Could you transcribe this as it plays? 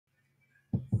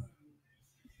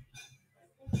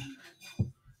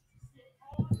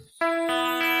Hey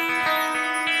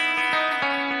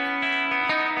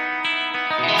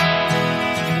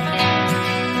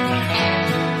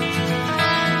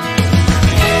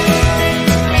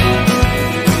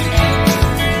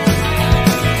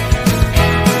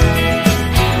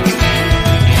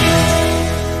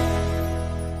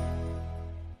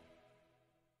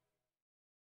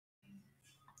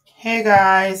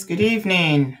guys, good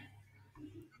evening.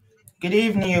 Good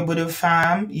evening, Obodo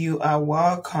fam. You are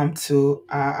welcome to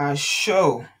our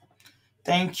show.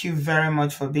 Thank you very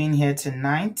much for being here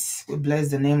tonight. We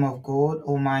bless the name of God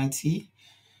Almighty.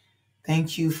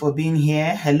 Thank you for being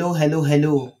here. Hello, hello,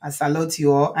 hello. I salute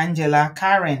you all. Angela,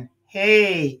 Karen.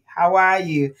 Hey, how are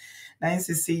you? Nice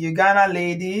to see you. Ghana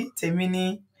lady,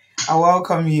 Temini, I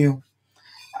welcome you.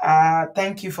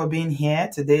 Thank you for being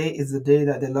here. Today is the day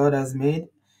that the Lord has made,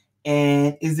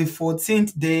 and it's the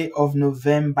 14th day of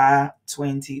November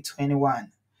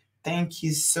 2021. Thank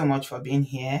you so much for being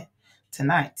here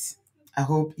tonight. I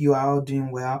hope you are all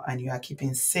doing well and you are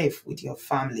keeping safe with your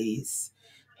families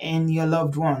and your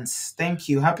loved ones. Thank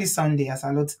you. Happy Sunday. I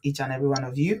salute each and every one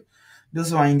of you.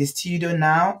 Those who are in the studio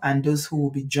now and those who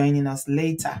will be joining us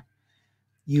later,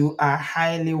 you are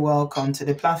highly welcome to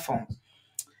the platform.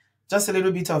 Just a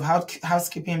little bit of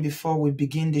housekeeping before we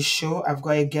begin the show. I've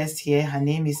got a guest here. Her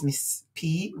name is Miss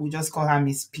P. We just call her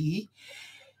Miss P.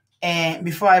 And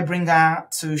before I bring her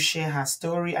to share her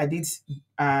story, I did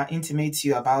intimate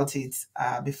you about it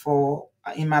before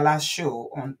in my last show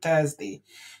on Thursday,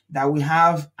 that we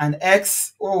have an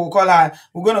we're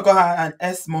going to call her an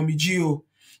ex-mommy Gio,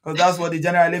 because that's what they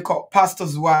generally call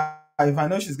pastor's wife. I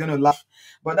know she's going to laugh,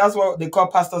 but that's what they call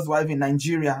pastor's wife in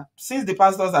Nigeria. Since the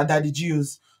pastors are daddy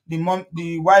Geos,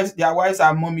 their wives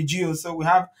are mommy Gio. So we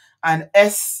have an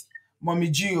ex-mommy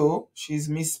Gio. She's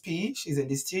Miss P. She's in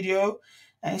the studio,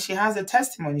 and she has a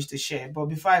testimony to share. But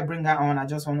before I bring her on, I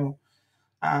just want to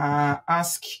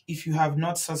ask, if you have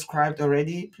not subscribed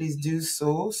already, please do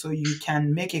so you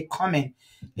can make a comment.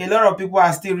 A lot of people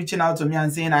are still reaching out to me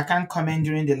and saying I can't comment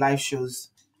during the live shows,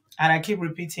 and I keep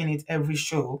repeating it every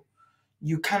show.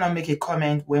 You cannot make a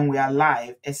comment when we are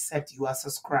live except you are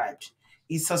subscribed.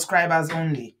 It's subscribers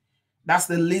only. That's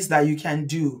the least that you can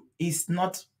do. It's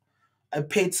not a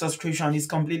paid subscription. It's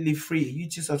completely free.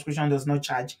 YouTube subscription does not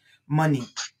charge money.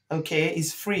 Okay,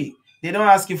 it's free. They don't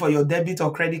ask you for your debit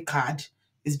or credit card.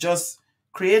 It's just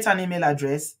create an email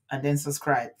address and then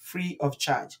subscribe, free of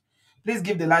charge. Please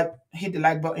hit the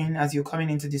like button as you're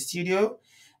coming into the studio.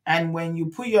 And when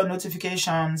you put your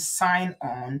notification sign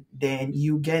on, then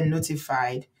you get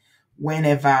notified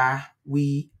whenever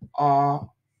we are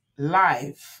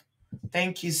live.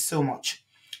 Thank you so much.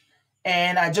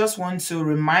 And I just want to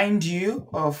remind you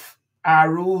of our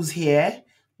rules here.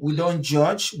 We don't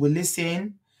judge, we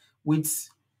listen with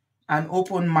an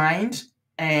open mind,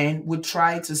 and we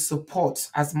try to support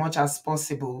as much as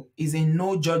possible. It's a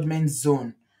no judgment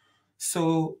zone.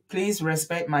 So please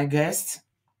respect my guests.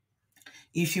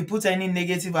 If you put any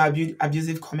negative or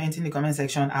abusive comment in the comment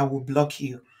section, I will block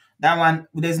you. That one,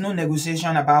 there's no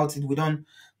negotiation about it. We don't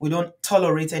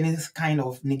tolerate any kind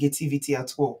of negativity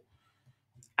at all.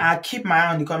 I keep my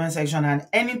eye on the comment section, and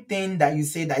anything that you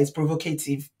say that is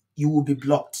provocative, you will be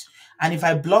blocked. And if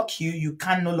I block you, you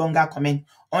can no longer comment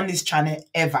on this channel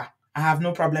ever. I have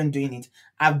no problem doing it.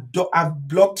 I've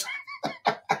blocked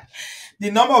the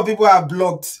number of people I've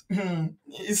blocked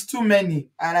is too many,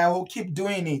 and I will keep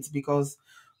doing it, because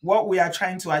what we are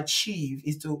trying to achieve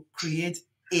is to create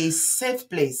a safe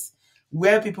place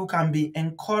where people can be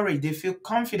encouraged. They feel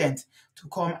confident to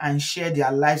come and share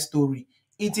their life story.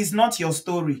 It is not your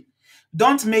story.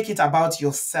 Don't make it about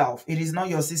yourself. It is not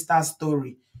your sister's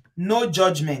story. No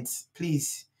judgment,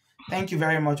 please. Thank you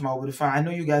very much, my Obodo fan. I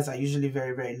know you guys are usually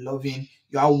very, very loving.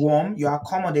 You are warm, you are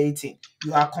accommodating,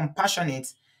 you are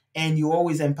compassionate, and you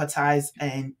always empathize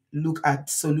and look at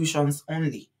solutions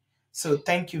only. So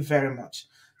thank you very much.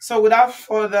 So without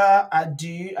further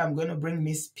ado, I'm going to bring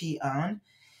Miss P on.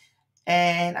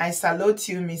 And I salute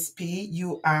you, Miss P.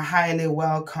 You are highly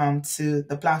welcome to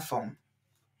the platform.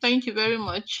 Thank you very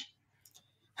much.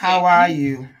 How are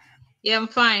you? Yeah, I'm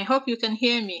fine. Hope you can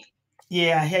hear me.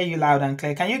 Yeah, I hear you loud and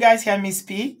clear. Can you guys hear Miss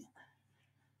P?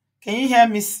 Can you hear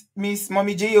Miss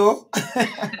Mommy Gio?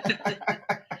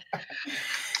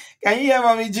 Can you hear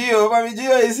Mommy Gio? Mommy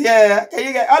Gio is here. Can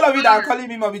you get all of you that are calling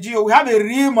me Mommy Gio? We have a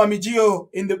real Mommy Gio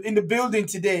in the building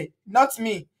today. Not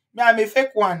me. Me, I'm a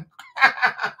fake one.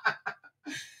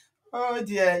 Oh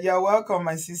dear. You're welcome,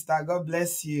 my sister. God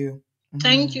bless you.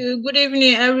 Thank you. Good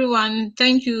evening, everyone.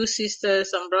 Thank you,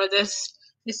 sisters and brothers.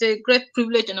 It's a great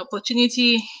privilege and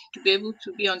opportunity to be able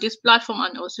to be on this platform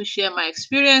and also share my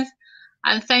experience.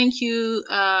 And thank you,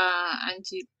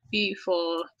 Auntie P,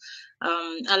 for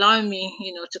allowing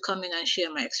me, to come in and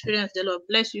share my experience. The Lord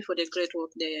bless you for the great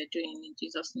work they are doing in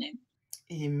Jesus' name.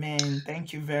 Amen.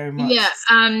 Thank you very much. Yeah,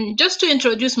 just to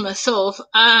introduce myself,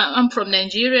 I'm from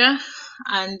Nigeria,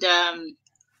 and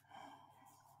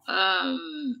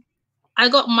I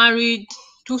got married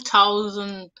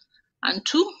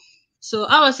 2002. So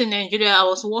I was in Nigeria. I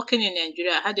was working in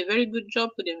Nigeria. I had a very good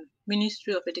job with the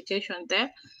Ministry of Education there.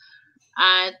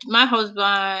 And my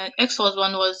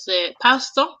ex-husband, was a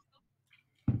pastor.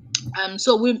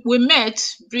 So we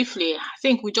met briefly. I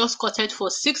think we just courted for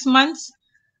 6 months,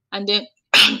 and then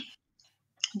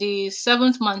the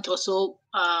 7th month or so,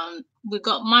 we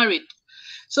got married.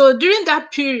 So during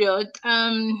that period,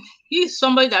 he's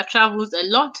somebody that travels a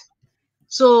lot.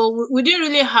 So we didn't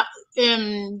really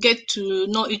get to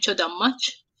know each other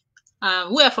much.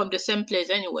 We are from the same place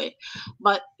anyway,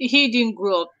 but he didn't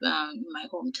grow up in my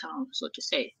hometown, so to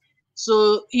say.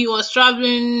 So he was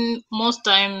traveling most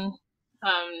time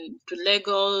to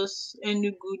Lagos,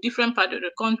 Enugu, different part of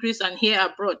the countries, and here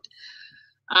abroad.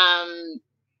 Um,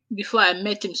 Before I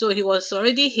met him, so he was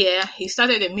already here. He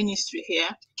started a ministry here,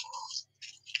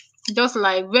 just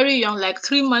like very young, like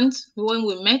 3 months when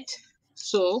we met.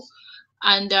 So,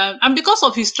 and because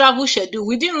of his travel schedule,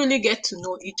 we didn't really get to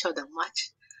know each other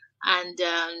much. And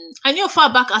I knew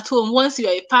far back at home, once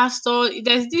you're a pastor,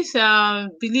 there's this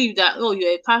belief that, oh,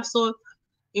 you're a pastor,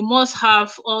 you must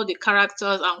have all the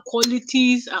characters and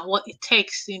qualities and what it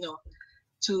takes,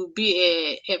 to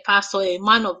be a pastor, a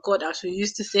man of God, as we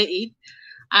used to say it.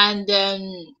 And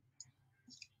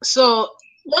so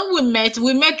when we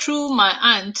met through my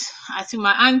aunt. I think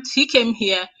my aunt, he came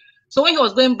here. So when he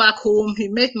was going back home, he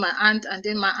met my aunt, and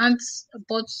then my aunt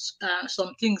bought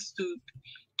some things,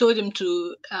 told him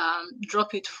to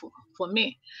drop it for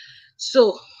me.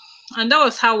 So, and that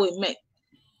was how we met.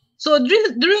 So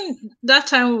during that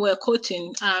time we were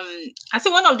coaching, I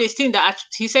think one of the things that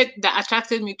he said that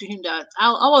attracted me to him, that I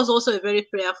was also a very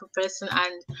prayerful person,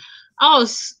 and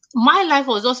my life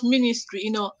was just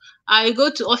ministry. I go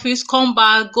to office, come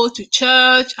back, go to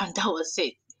church, and that was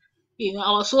it.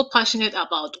 I was so passionate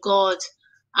about God,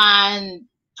 and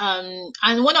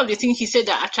and one of the things he said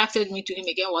that attracted me to him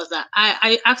again was that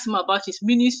I asked him about his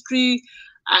ministry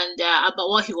and about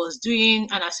what he was doing,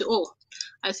 and I said,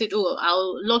 I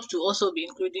would love to also be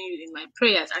including you in my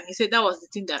prayers. And he said that was the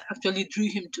thing that actually drew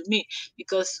him to me,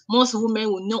 because most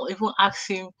women will not even ask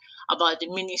him about the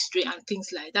ministry and things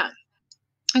like that.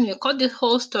 And you cut the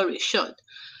whole story short.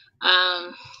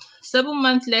 7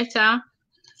 months later,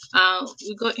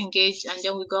 we got engaged, and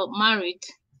then we got married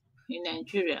in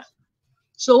Nigeria.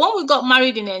 So when we got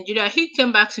married in Nigeria, he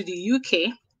came back to the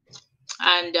UK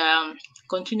and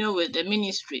continued with the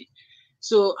ministry.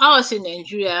 So I was in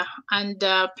Nigeria, and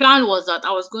the plan was that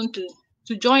I was going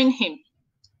to join him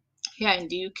here in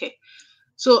the UK.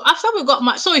 So after we got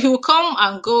married, so he would come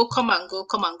and go, come and go,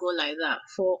 come and go like that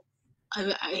for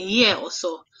a year or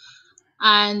so.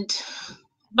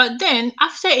 But then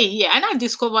after a year, and I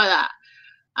discovered that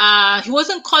he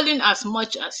wasn't calling as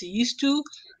much as he used to,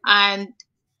 and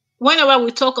whenever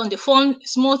we talk on the phone,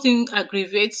 small thing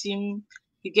aggravates him.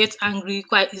 He gets angry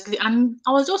quite easily, and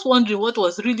I was just wondering what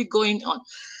was really going on.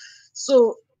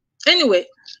 So anyway,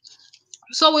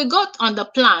 so we got on the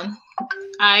plan.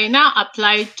 I now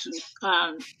applied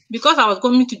because I was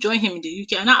going to join him in the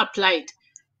UK. I now applied,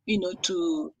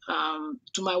 to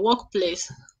my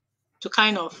workplace to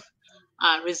kind of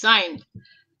resign.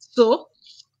 So,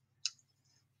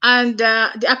 and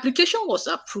the application was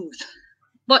approved.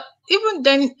 But even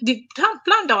then, the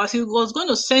plan that he was going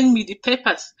to send me the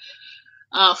papers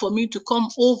for me to come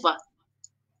over.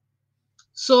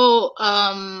 So,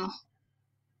 and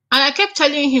I kept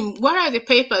telling him, where are the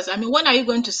papers? I mean, when are you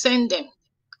going to send them?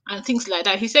 And things like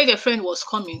that. He said a friend was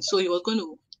coming, so he was going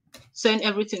to send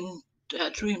everything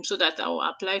through him so that I will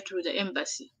apply through the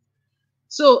embassy.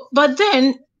 So, but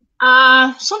then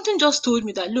something just told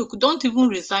me that, look, don't even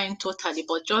resign totally,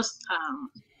 but just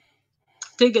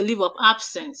take a leave of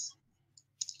absence.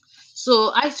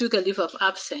 So I took a leave of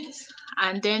absence,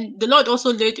 and then the Lord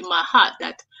also laid in my heart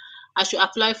that I should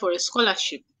apply for a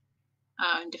scholarship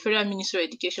in the Federal Ministry of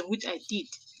Education, which I did.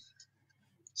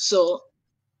 So,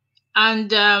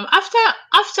 and after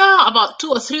about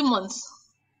 2 or 3 months,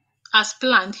 as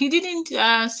planned, he didn't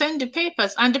send the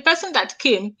papers, and the person that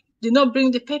came did not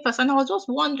bring the papers, and I was just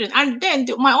wondering. And then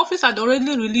my office had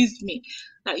already released me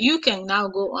that you can now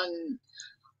go on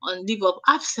leave of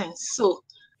absence. So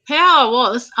here I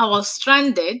was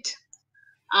stranded.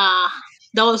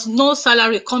 There was no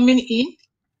salary coming in,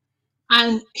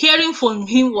 and hearing from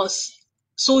him was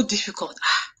so difficult.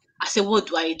 I said, what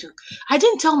do I do? I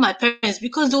didn't tell my parents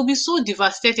because they'll be so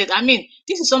devastated. I mean,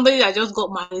 this is somebody that just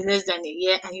got married less than a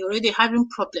year and you're already having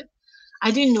problem. I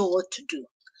didn't know what to do.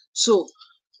 So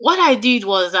what I did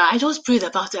was I just prayed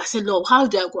about it. I said, Lord, how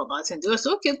do I go about it? They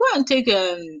said, okay, go and take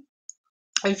a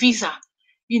visa,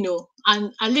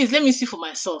 and at least let me see for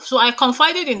myself. So I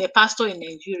confided in a pastor in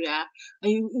Nigeria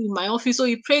in my office. So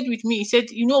he prayed with me. He said,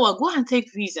 you know what, go and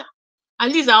take visa.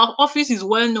 At least our office is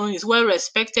well known, is well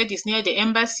respected, is near the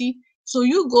embassy. So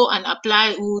you go and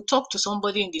apply. We'll talk to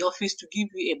somebody in the office to give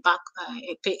you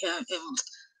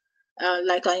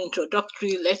like an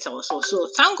introductory letter or so. So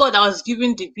thank God I was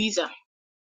given the visa.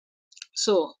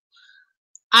 So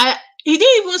he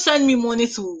didn't even send me money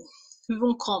to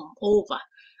even come over.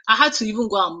 I had to even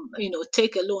go and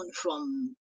take a loan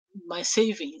from my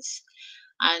savings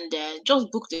and just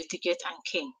booked the ticket and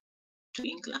came to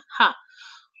England.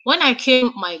 When I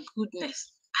came, my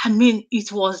goodness, I mean,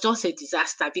 it was just a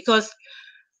disaster because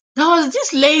there was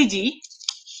this lady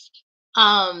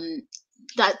um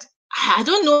that I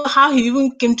don't know how he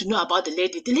even came to know about the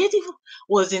lady. The lady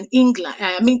was in England.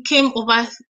 I mean, came over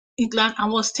England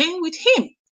and was staying with him.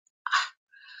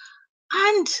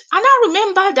 And I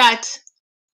remember that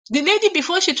the lady,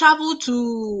 before she traveled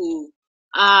to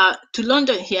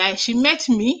London here, she met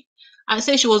me and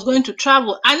said she was going to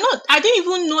travel. I didn't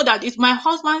even know that it's my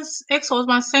husband's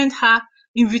ex-husband sent her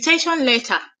invitation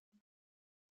letter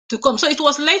to come. So it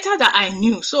was later that I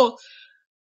knew. So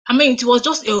I mean, it was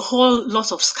just a whole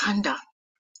lot of scandal.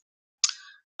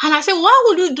 And I said, why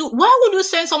would you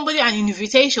send somebody an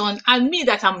invitation and me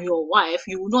that I'm your wife,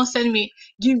 you will not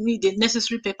give me the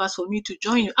necessary papers for me to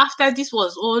join you after this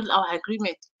was all our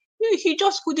agreement? He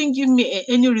just couldn't give me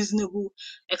any reasonable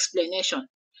explanation,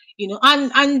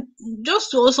 and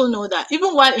just to also know that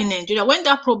even while in Nigeria, when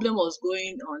that problem was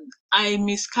going on, I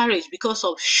miscarried because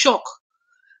of shock.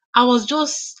 I was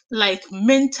just like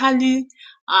mentally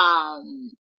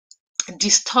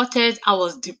distorted. I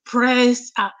was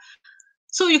depressed.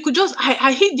 So you could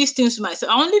I hid these things to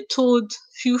myself. I only told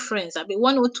few friends, I mean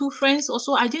 1 or 2 friends or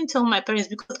so. I didn't tell my parents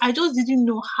because I just didn't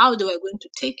know how they were going to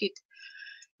take it,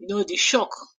 the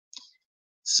shock.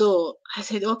 So I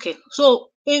said, okay.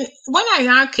 So when I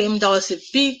now came, there was a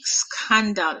big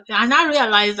scandal. And I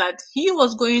realized that he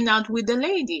was going out with the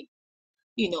lady,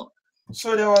 you know.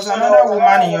 So there was another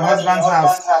woman in your husband's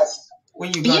house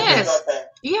when you got there.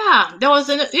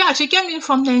 Yes. Yeah, she came in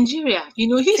from Nigeria. He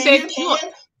Can said, you? no.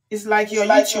 It's like your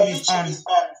YouTube is on.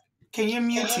 Can you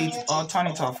mute it or turn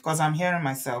it off? Because I'm hearing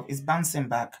myself. It's bouncing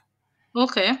back.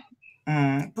 Okay.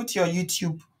 Put your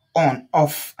YouTube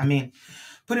off. I mean,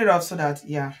 put it off so that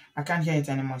I can't hear it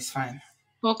anymore. It's fine.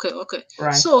 Okay.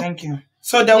 Right. So Thank you.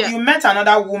 So you met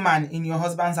another woman in your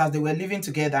husband's house. They were living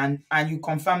together, and you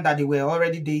confirmed that they were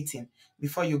already dating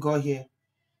before you got here.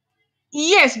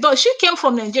 yes, but she came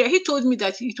from Nigeria. He told me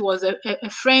that it was a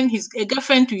friend, a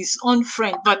girlfriend to his own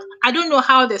friend, but I don't know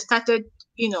how they started,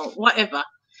 whatever.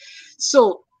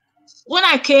 So when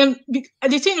I came,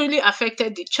 the thing really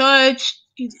affected the church.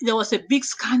 There was a big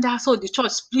scandal, so the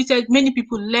church splitted. Many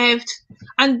people left,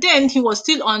 and then he was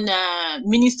still on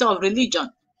minister of religion.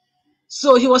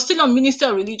 So he was still on minister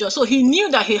of religion. So he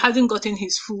knew that he hadn't gotten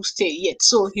his full stay yet.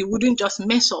 So he wouldn't just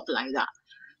mess up like that.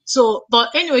 So, but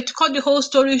anyway, to cut the whole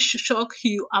story short,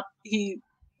 he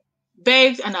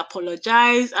begged and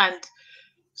apologized,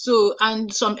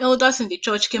 and some elders in the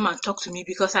church came and talked to me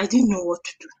because I didn't know what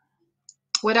to do,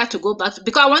 whether to go back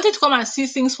because I wanted to come and see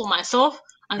things for myself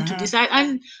and to decide.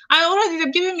 And I already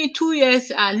they've given me 2 years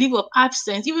leave of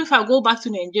absence. Even if I go back to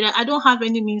Nigeria, I don't have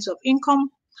any means of income,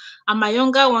 and my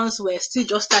younger ones were still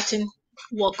just starting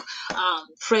work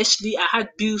freshly. I had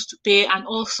bills to pay and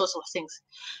all sorts of things.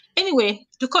 Anyway,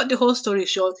 to cut the whole story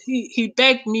short, he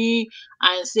begged me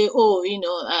and say,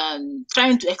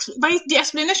 trying to explain, but the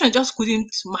explanation just couldn't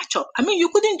match up. I mean, you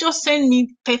couldn't just send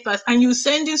me papers and you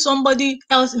sending somebody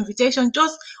else invitation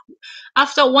just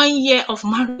after 1 year of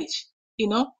marriage.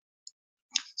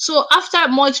 So after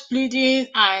much pleading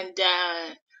and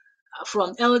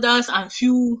from elders and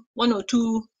 1 or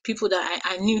 2 people that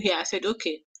I knew here, I said,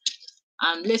 okay,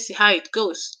 let's see how it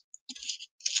goes.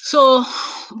 So,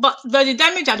 but the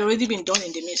damage had already been done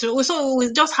in the midst. So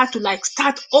we just had to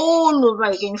start all over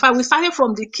again. In fact, we started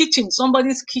from the kitchen,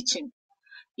 somebody's kitchen.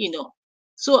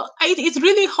 So it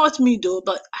really hurt me though,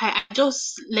 but I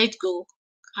just let go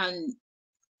and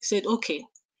said, okay,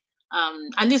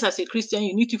 at least as a Christian,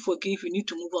 you need to forgive, you need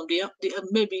to move on.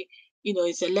 Maybe,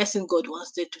 it's a lesson God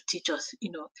wants to teach us.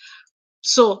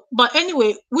 So, but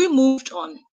anyway, we moved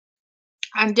on.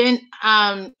 And then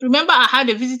remember I had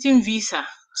a visiting visa.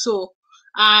 So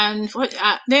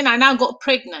then I now got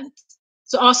pregnant.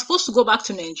 So I was supposed to go back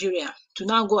to Nigeria to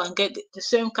now go and get the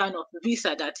same kind of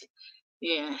visa that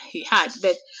he had.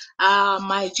 But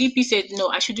my GP said, no,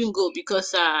 I shouldn't go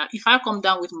because if I come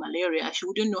down with malaria, she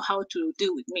wouldn't know how to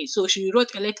deal with me. So she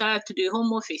wrote a letter to the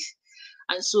Home Office.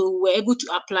 And so we're able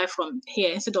to apply from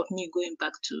here instead of me going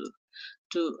back to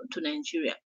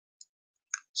Nigeria.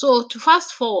 So to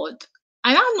fast forward,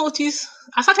 I now notice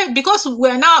I started because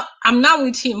I'm now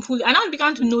with him fully. I now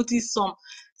began to notice some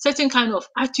certain kind of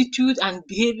attitude and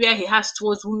behavior he has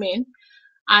towards women,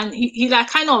 and he like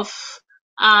kind of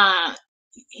uh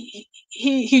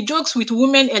he jokes with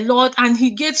women a lot, and he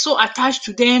gets so attached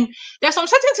to them. There's some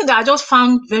certain things that I just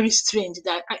found very strange,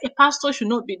 that a pastor should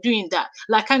not be doing that,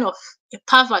 like kind of a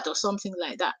pervert or something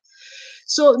like that.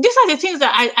 So these are the things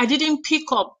that I didn't pick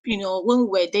up, when we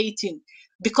were dating,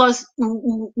 because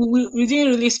we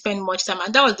didn't really spend much time,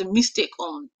 and that was the mistake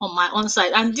on my own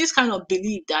side. And this kind of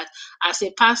belief that as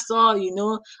a pastor, he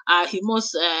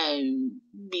must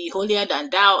be holier than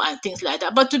thou and things like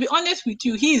that. But to be honest with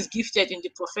you, he is gifted in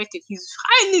the prophetic. He's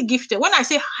highly gifted. When I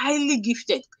say highly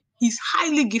gifted, he's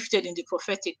highly gifted in the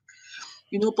prophetic.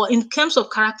 But in terms of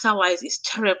character wise, it's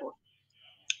terrible.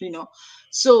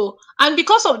 So, and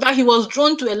because of that, he was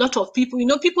drawn to a lot of people.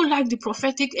 People like the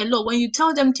prophetic a lot. When you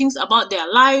tell them things about their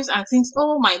lives and things,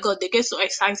 oh my God, they get so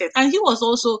excited. And he was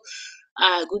also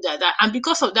good at that. And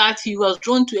because of that, he was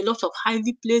drawn to a lot of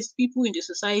highly placed people in the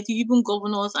society, even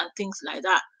governors and things like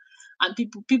that. And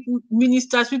people,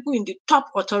 ministers, people in the top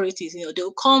authorities,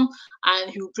 they'll come and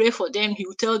he'll pray for them.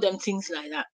 He'll tell them things like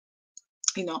that.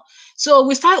 So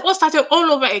we started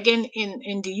all over again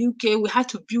in the UK. We had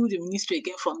to build the ministry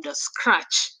again from the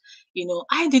scratch.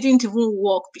 I didn't even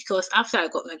work because after I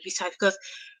got my visa, because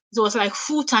it was like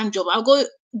full-time job. I'll go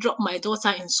drop my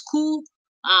daughter in school,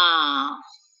 and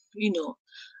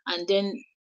then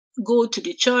go to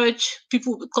the church.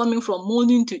 People will be coming from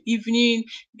morning to evening,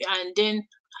 and then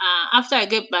after I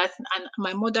get back, and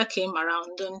my mother came around,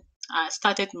 then I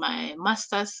started my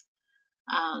master's.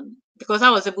 Because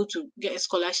I was able to get a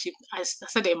scholarship, I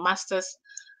started a master's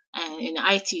in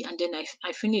IT, and then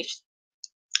I finished.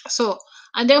 So,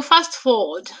 and then fast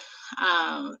forward,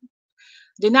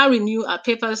 they now renew our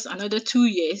papers another 2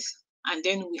 years, and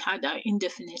then we had our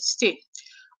indefinite stay.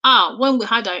 When we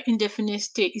had our indefinite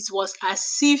stay, it was as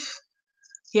if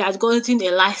he had gotten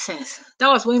a license. That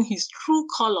was when his true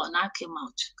color now came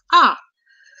out.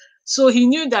 So he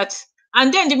knew that.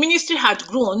 And then the ministry had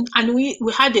grown, and we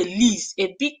had a lease,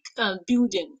 a big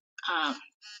building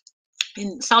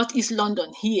in Southeast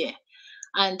London here.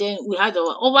 And then we had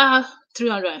over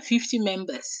 350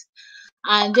 members.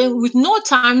 And then with no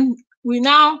time,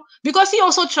 because he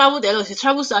also traveled a lot. He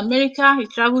travels to America, he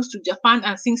travels to Japan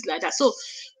and things like that. So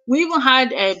we even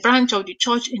had a branch of the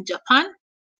church in Japan.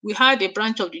 We had a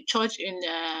branch of the church in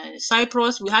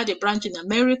Cyprus. We had a branch in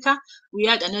America. We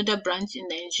had another branch in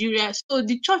Nigeria. So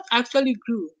the church actually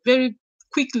grew very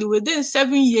quickly. Within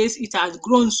 7 years, it had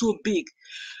grown so big.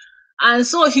 And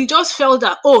so he just felt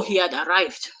that, he had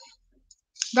arrived.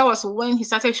 That was when he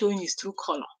started showing his true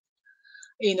color.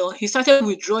 He started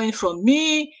withdrawing from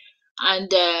me, and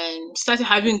then started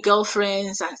having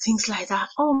girlfriends and things like that.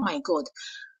 Oh my God.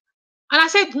 And I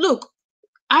said, look,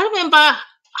 I remember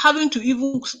having to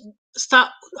even start.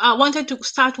 I wanted to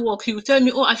start work. He would tell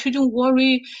me, I shouldn't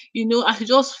worry. I should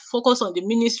just focus on the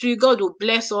ministry. God will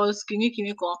bless us.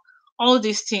 All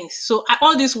these things. So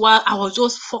all this while, I was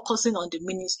just focusing on the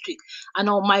ministry and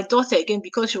on my daughter again,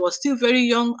 because she was still very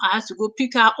young. I had to go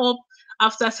pick her up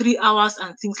after 3 hours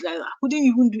and things like that. I couldn't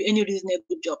even do any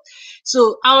reasonable job.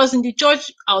 So I was in the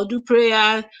church. I'll do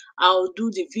prayer. I'll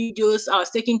do the videos. I was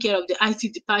taking care of the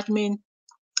IT department.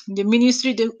 The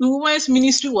ministry, the women's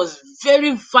ministry was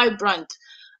very vibrant.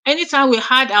 Anytime we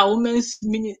had our women's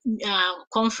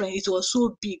conference, it was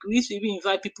so big. We used to even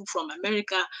invite people from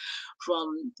America,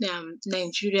 from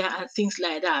Nigeria and things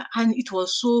like that. And it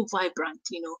was so vibrant,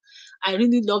 I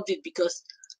really loved it because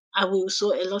I will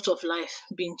saw a lot of life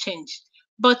being changed.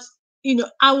 But, and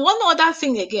one other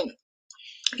thing again,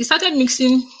 he started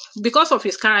mixing, because of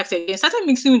his character, he started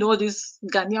mixing with all these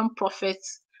Ghanaian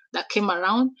prophets that came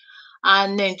around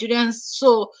and Nigerians.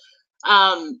 So,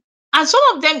 and some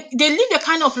of them, they live a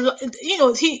kind of,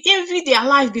 he envied their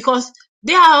life because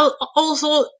they are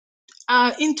also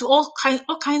into all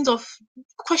kinds of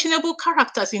questionable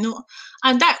characters,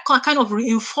 and that kind of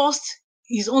reinforced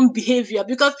his own behavior.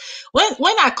 Because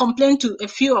when I complained to a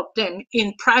few of them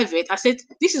in private, I said,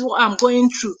 this is what I'm going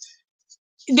through.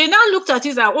 They now looked at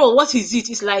it like, what is it?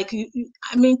 It's like,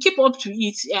 keep up to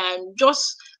it and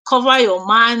just cover your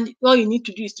man. All you need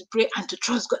to do is to pray and to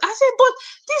trust God. I said, but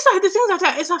these are the things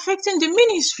that is affecting the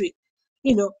ministry,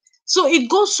 So it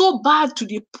goes so bad to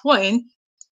the point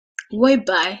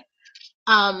whereby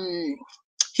um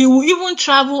he will even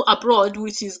travel abroad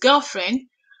with his girlfriend,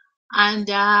 and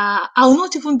I will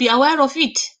not even be aware of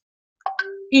it.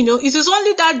 It is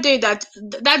only that day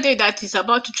that he's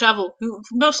about to travel.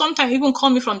 Sometimes even call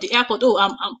me from the airport. Oh,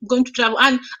 I'm going to travel,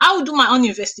 and I will do my own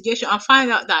investigation and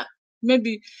find out that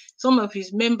maybe some of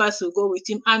his members will go with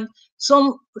him, and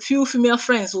some few female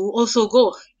friends will also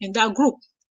go in that group.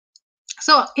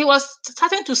 So he was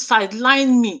starting to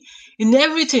sideline me in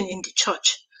everything in the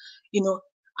church, you know,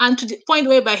 and to the point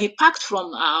whereby he packed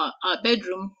from our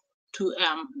bedroom to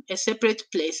a separate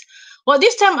place. But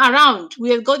this time around, we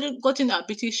had gotten a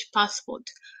British passport,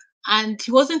 and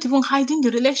he wasn't even hiding the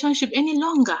relationship any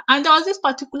longer. And there was this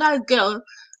particular girl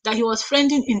that he was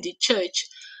friending in the church,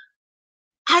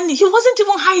 and he wasn't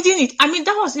even hiding it. I mean,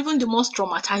 that was even the most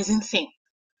traumatizing thing.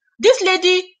 This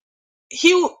lady,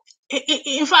 he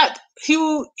in fact he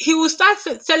will start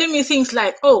telling me things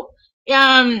like, oh,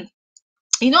 um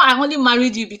I only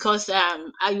married you because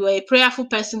you were a prayerful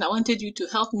person. I wanted you to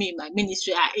help me in my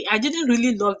ministry. I didn't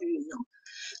really love you.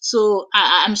 So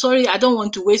I'm sorry, I don't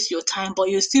want to waste your time, but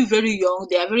you're still very young.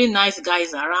 There are very nice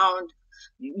guys around.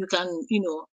 You can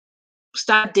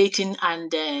start dating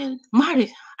and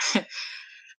marry. And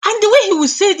the way he would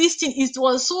say this thing, it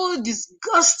was so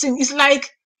disgusting. It's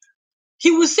like he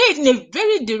will say it in a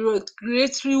very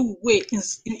derogatory way,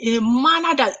 in a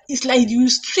manner that it's like you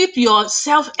strip your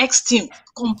self-esteem So,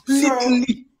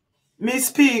 completely.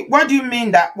 Miss P, what do you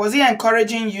mean that was he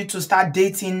encouraging you to start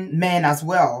dating men as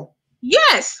well?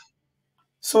 Yes.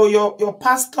 So your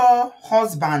pastor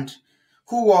husband,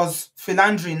 who was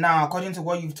philandering now, according to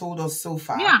what you've told us so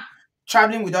far, Yeah.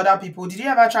 traveling with other people, did he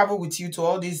ever travel with you to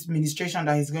all this ministration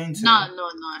that he's going No, to? no,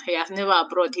 no. He has never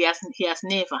abroad. He has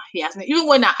never. Even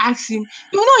when I ask him,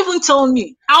 he will not even tell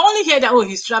me. I only hear that, oh,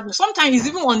 he's traveling. Sometimes he's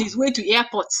even on his way to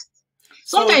airport.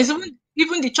 So Sometimes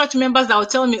even the church members that will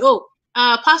tell me, oh,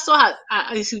 pastor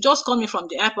he just called me from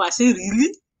the airport. I say,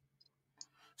 really?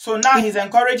 so now he's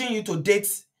encouraging you to date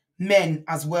men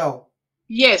as well.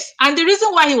 Yes, and the reason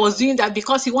why he was doing that,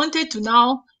 because he wanted to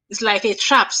now, it's like a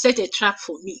trap, set a trap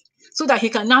for me, so that he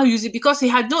can now use it, because he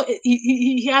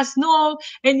has no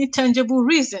any tangible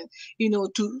reason,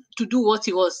 to do what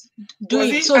he was Was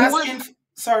doing. he So he wants, asking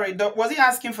sorry, was he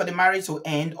asking for the marriage to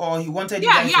end or he wanted you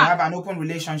yeah, guys to yeah. have an open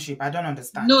relationship? I don't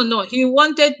understand. No, no, he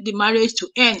wanted the marriage to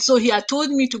end. So he had told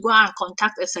me to go and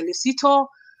contact a solicitor,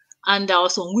 and I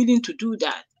was unwilling to do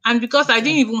that. And because I Okay.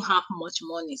 didn't even have much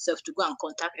money self to go and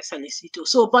contact a solicitor.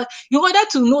 So, but in order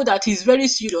to know that he's very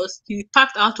serious, he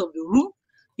packed out of the room.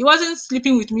 He wasn't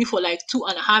sleeping with me for like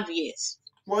 2.5 years.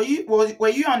 Were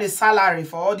you on a salary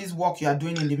for all this work you are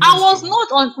doing in the I was ministry?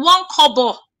 not on one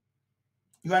kobo.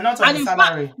 You are not on And a in fact,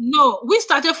 salary. no, we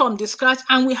started from the scratch,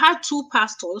 and we had two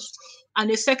pastors and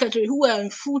a secretary who were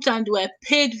in full time, they were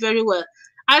paid very well.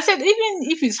 I said, even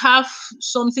if he's half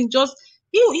something, just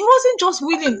he wasn't just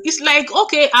willing. It's like,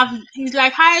 okay, he's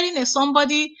like hiring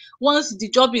somebody. Once the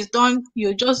job is done,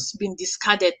 you've just been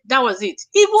discarded. That was it.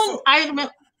 Even So I remember,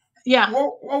 yeah,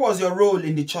 what was your role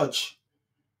in the church?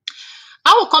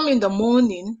 I would come in the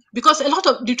morning because a lot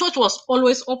of the church was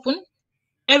always open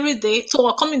every day. So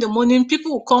I'll come in the morning,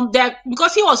 people will come there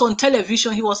because he was on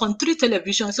television, he was on 3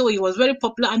 televisions, so he was very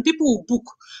popular, and people will book.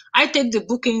 I take the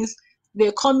bookings,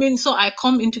 they come in, so I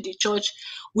come into the church,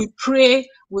 we pray,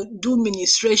 we do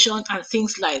ministration and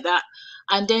things like that.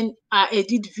 And then I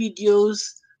edit videos.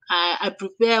 I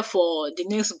prepare for the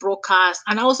next broadcast,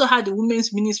 and I also had the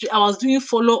women's ministry. I was doing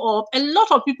follow up. A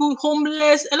lot of people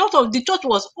homeless. A lot of the church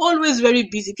was always very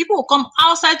busy. People will come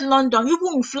outside London.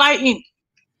 People will fly in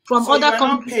from So you other were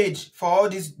not countries. paid for all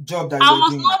this job that you I were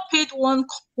was doing. not paid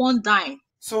one dime.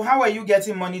 So how are you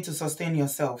getting money to sustain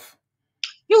yourself?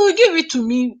 He will give it to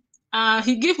me.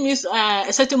 He gives me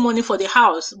a certain money for the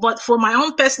house, but for my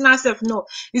own personal self, no.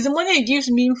 It's the money he gives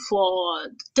me for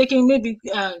taking maybe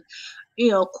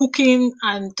cooking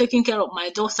and taking care of my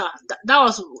daughter. That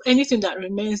was anything that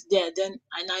remains there. Then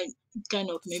and I kind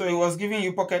of So he maybe was giving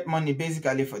you pocket money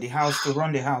basically for the house to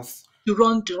run the house. to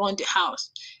run the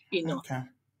house, you know. Okay.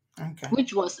 Okay.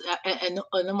 Which was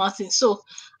a normal thing. So,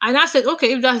 and I said,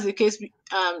 okay, if that's the case,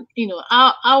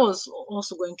 I was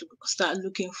also going to start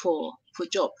looking for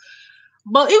job.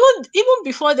 But even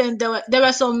before then, there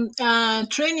were some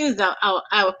trainings that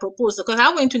I proposed, because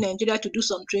I went to Nigeria to do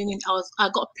some training. I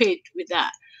got paid with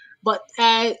that. But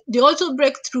the also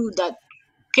breakthrough that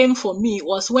came for me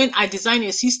was when I designed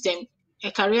a system,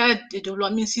 a career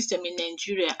development system in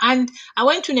Nigeria. And I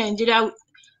went to Nigeria,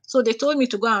 so they told me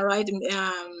to go and write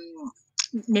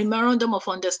memorandum of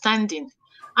understanding.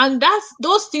 And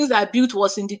those things I built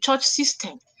was in the church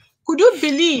system. Could you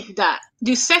believe that?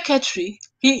 the secretary,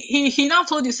 he now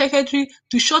told the secretary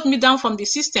to shut me down from the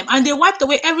system, and they wiped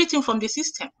away everything from the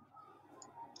system.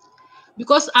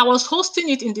 Because I was hosting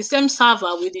it in the same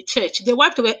server with the church. They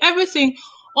wiped away everything.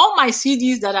 All my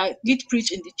CDs that I did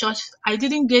preach in the church, I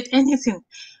didn't get anything.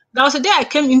 There was a day I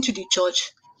came into the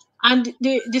church, and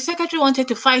the secretary wanted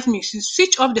to fight me. She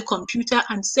switched off the computer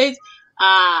and said,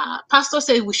 Pastor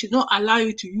said we should not allow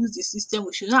you to use the system.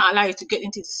 We should not allow you to get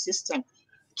into the system.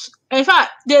 In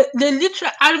fact, the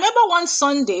literal, I remember one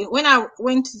Sunday when I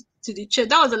went to the church.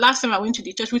 That was the last time I went to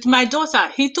the church with my daughter.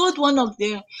 He told one of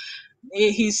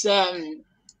his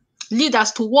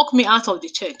leaders to walk me out of the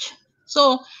church.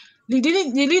 So the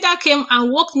leader came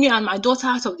and walked me and my daughter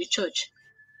out of the church.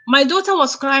 My daughter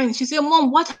was crying. She said,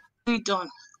 Mom, what have we done?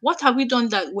 What have we done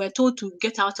that we're told to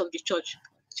get out of the church?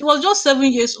 She was just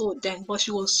 7 years old then, but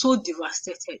she was so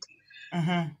devastated.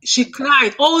 She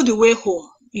cried all the way home,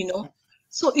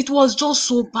 So it was just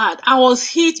so bad. I was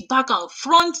hit back and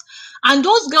front. And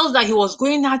those girls that he was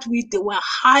going out with, they were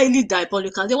highly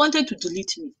diabolical. They wanted to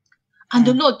delete me. And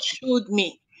the Lord showed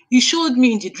me. He showed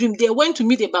me in the dream. They went to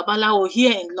meet a Babalawo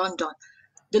here in London.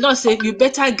 The Lord said, you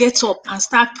better get up and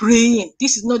start praying.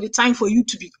 This is not the time for you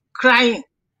to be crying.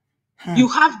 You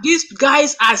have, these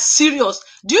guys are serious.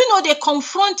 Do you know they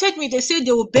confronted me? They said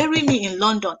they will bury me in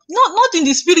London. Not in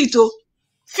the spirit, oh,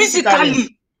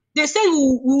 physically. They said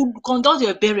we'll conduct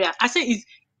your burial. I said,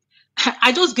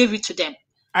 I just gave it to them.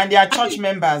 And they are church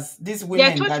members, these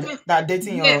women that are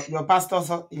dating your pastor's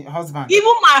husband.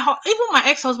 Even my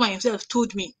ex-husband himself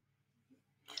told me.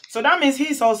 So that means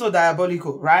he's also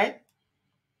diabolical, right?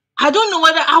 I don't know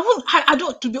whether I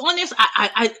don't, to be honest,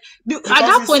 at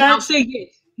that point I'll say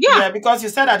yes. Yeah, because you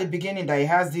said at the beginning that he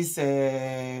has this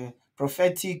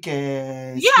prophetic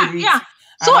spirit. Yeah.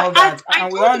 So all that.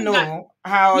 And we all know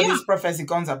how this prophecy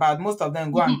comes about. Most of them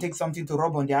go and take something to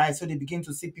rub on their eyes, so they begin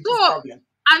to see people's problem.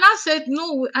 And I said,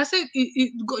 no,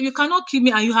 you cannot kill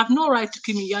me, and you have no right to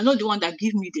kill me. You are not the one that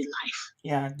gave me the life.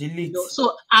 Yeah, delete.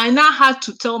 So I now had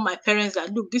to tell my parents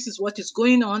that, look, this is what is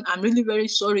going on. I'm really very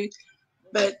sorry.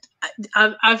 But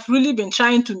I've really been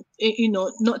trying to,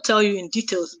 not tell you in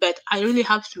details, but I really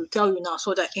have to tell you now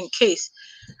so that in case.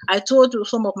 I told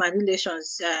some of my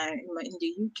relations in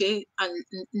the UK and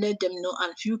let them know,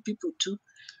 and few people too,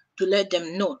 to let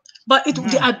them know. But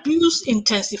the abuse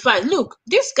intensified. Look,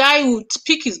 this guy would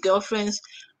pick his girlfriends.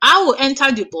 I will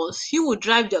enter the bus. He would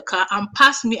drive the car and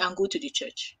pass me and go to the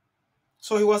church.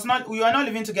 So we were not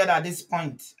living together at this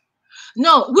point.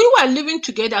 No, we were living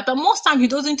together, but most times he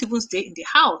doesn't even stay in the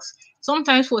house.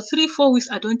 Sometimes for 3-4 weeks,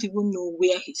 I don't even know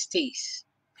where he stays.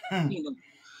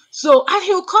 So, and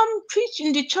he'll come preach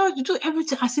in the church, do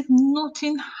everything as if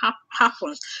nothing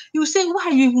happens. He'll say, why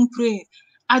are you even praying?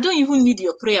 I don't even need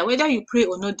your prayer. Whether you pray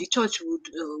or not, the church would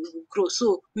grow.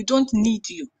 So we don't need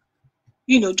you.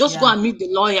 Just go and meet the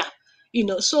lawyer.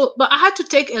 So, but I had to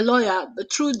take a lawyer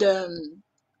through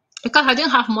because I didn't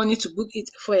have money to book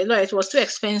it for a lawyer. It was too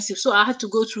expensive. So I had to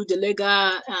go through the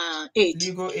legal aid.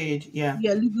 Legal aid, yeah.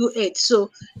 Yeah, legal aid.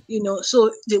 So,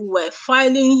 so they were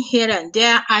filing here and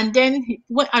there. And then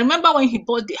I remember when he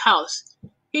bought the house,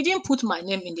 he didn't put my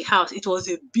name in the house. It was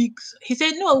he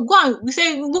said, no, go on. We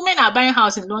say women are buying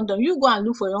house in London. You go and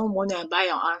look for your own money and buy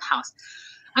your own house.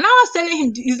 And I was telling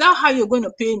him, is that how you're going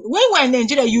to pay me? When we're in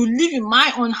Nigeria, you live in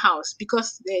my own house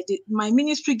because my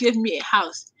ministry gave me a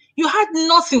house. You had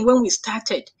nothing when we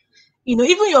started.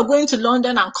 Even you're going to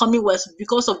London and coming west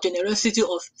because of generosity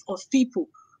of people.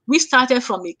 We started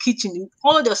from a kitchen,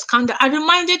 all the scandal. I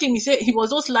reminded him, he said, he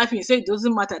was just laughing. He said, it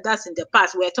doesn't matter. That's in the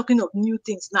past. We're talking of new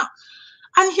things now.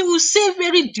 And he will say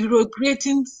very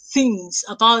derogating things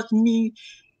about me.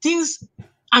 Things,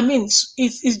 I mean,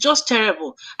 it's just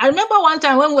terrible. I remember one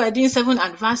time when we were doing 7th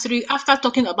anniversary, after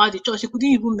talking about the church, he couldn't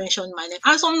even mention my name.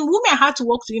 And some women had to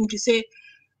walk to him to say,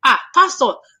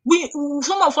 Pastor,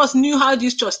 some of us knew how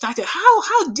this church started.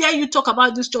 How dare you talk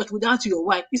about this church without your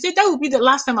wife? He said that will be the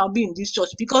last time I'll be in this church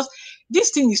because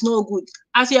this thing is no good.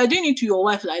 As you are doing it to your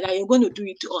wife like that, you're going to do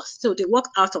it to us. So they walked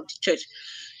out of the church,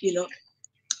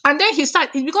 And then he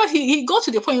started, because he got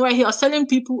to the point where he was telling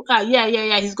people,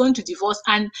 he's going to divorce.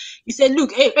 And he said,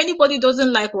 look, if anybody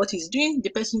doesn't like what he's doing,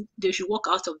 they should walk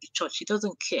out of the church. He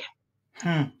doesn't care.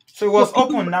 So it was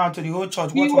open now to the whole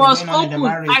church. What was going on in the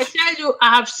marriage? I tell you,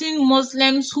 I have seen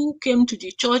Muslims who came to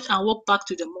the church and walked back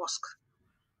to the mosque.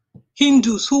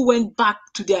 Hindus who went back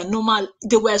to their normal.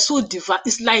 They were so devout.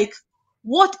 It's like,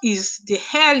 what is the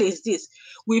hell is this?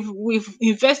 We've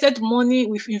invested money.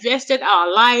 We've invested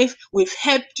our life. We've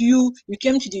helped you. You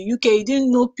came to the UK. You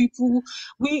didn't know people.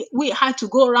 We had to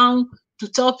go around to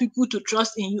tell people to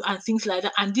trust in you and things like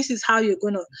that. And this is how you're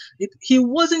gonna. He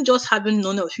wasn't just having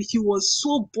none of it. He was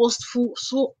so boastful,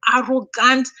 so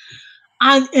arrogant,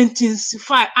 and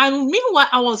intensified. And meanwhile,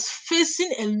 I was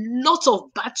facing a lot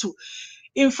of battle.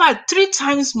 In fact, 3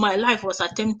 times my life was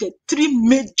attempted. 3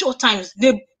 major times.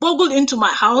 They burgled into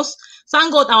my house.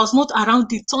 Thank God I was not around.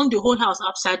 They turned the whole house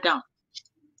upside down.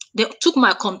 They took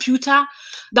my computer.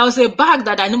 There was a bag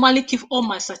that I normally keep all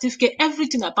my certificate.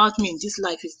 Everything about me in this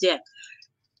life is there.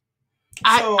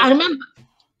 I So, remember.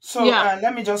 so Yeah,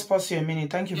 let me just pause you a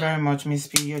minute. Thank you yeah, very much, Miss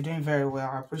P. You're doing very well.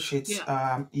 I appreciate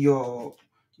yeah, you're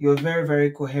very,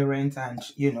 very coherent, and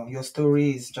your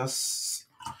story is just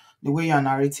the way you're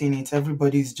narrating it.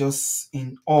 Everybody's just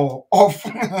in awe of.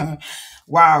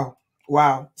 Wow,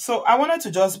 wow. So I wanted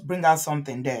to just bring out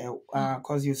something there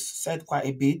because you said quite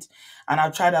a bit, and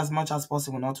I've tried as much as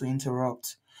possible not to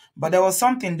interrupt. But there was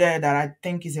something there that I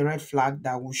think is a red flag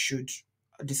that we should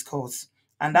discuss,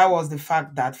 and that was the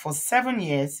fact that for 7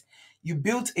 years you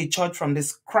built a church from the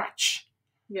scratch.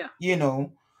 yeah. You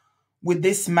know, with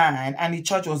this man, and the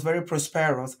church was very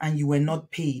prosperous, and you were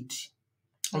not paid.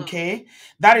 No. Okay,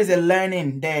 that is a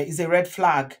learning. There is a red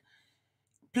flag.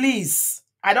 Please,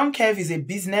 I don't care if it's a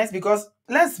business, because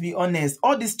let's be honest,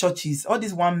 all these churches, all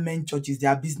these one man churches, they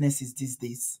are businesses these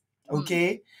days.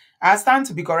 Okay, I stand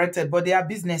to be corrected, but they are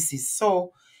businesses.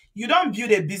 So you don't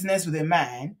build a business with a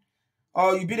man,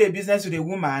 or you build a business with a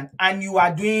woman, and you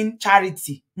are doing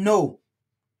charity. No,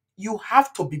 you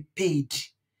have to be paid.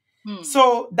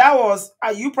 So that was,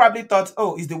 you probably thought,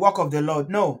 oh, it's the work of the Lord.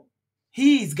 No,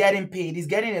 he is getting paid. He's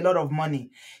getting a lot of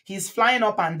money. He's flying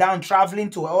up and down, traveling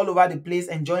to all over the place,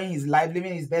 enjoying his life,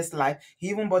 living his best life. He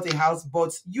even bought a house,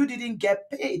 but you didn't get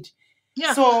paid.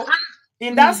 Yeah. So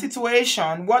in that Mm,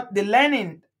 situation, what the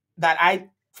learning that I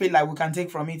feel like we can take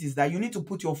from it is that you need to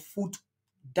put your foot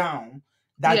down,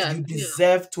 that yeah, you yeah,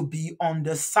 deserve to be on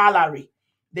the salary.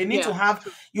 They need to yeah. It's have,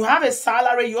 true. you have a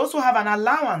salary, you also have an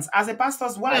allowance as a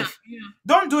pastor's Yeah, wife. yeah.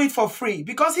 Don't do it for free,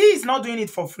 because he is not doing it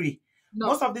for free.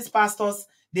 Most No. of these pastors,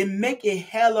 they make a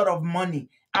hell lot of money.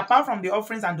 Apart from the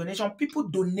offerings and donation, people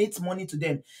donate money to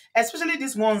them, especially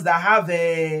these ones that have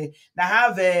a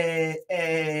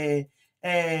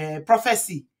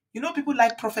prophecy. People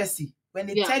like prophecy. When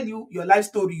they Yeah. tell you your life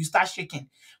story, you start shaking.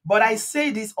 But I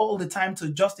say this all the time to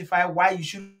justify why you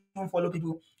shouldn't follow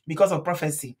people because of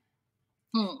prophecy.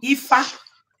 Mm, Ifa,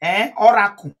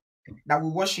 oracle that we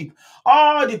worship,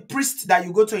 all the priests that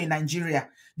you go to in Nigeria,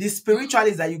 the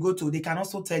spiritualists that you go to, they can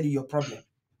also tell you your problem.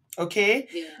 Okay?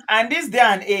 yeah. And this day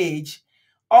and age,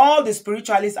 all the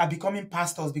spiritualists are becoming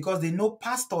pastors because they know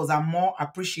pastors are more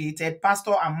appreciated,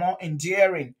 pastors are more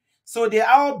endearing. So they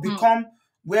all Mm, become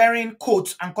wearing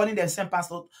coats and calling themselves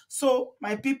pastors. So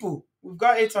my people, we've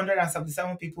got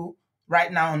 877 people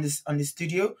right now on the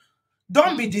studio.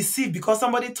 Don't mm, be deceived because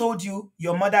somebody told you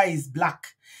your mother is black,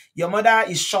 your mother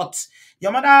is short,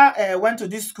 your mother went to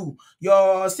this school,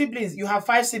 your siblings, you have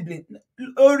 5 siblings.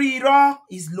 Loriro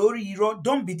is Loriro.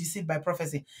 Don't be deceived by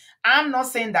prophecy. I'm not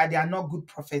saying that there are not good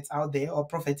prophets out there or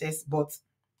prophetess, but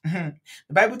the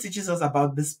Bible teaches us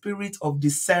about the spirit of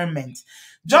discernment.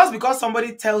 yeah. Just because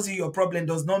somebody tells you your problem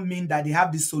does not mean that they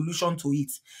have the solution to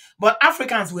it. But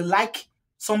Africans will like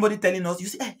somebody telling us, you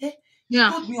see, he Yeah.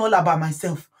 told me all about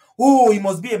myself. Oh, he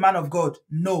must be a man of God.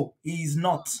 No, he is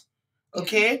not. Yeah.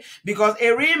 Okay? Because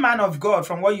a real man of God,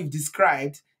 from what you've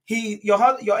described,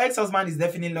 your ex-husband is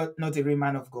definitely not a real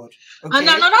man of God. And Okay?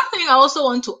 another thing I also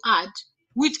want to add,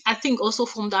 which I think also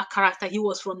from that character, he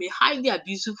was from a highly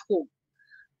abusive home.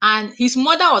 And his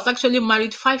mother was actually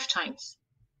married 5 times.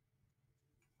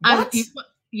 And What?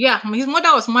 yeah, his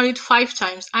mother was married 5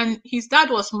 times, and his dad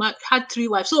had 3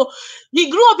 wives. So he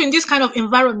grew up in this kind of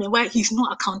environment where he's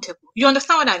not accountable. You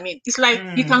understand what I mean? It's like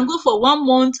he Mm. can go for 1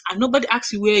 month and nobody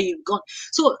asks you where you've gone.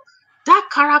 So that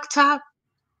character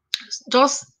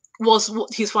just was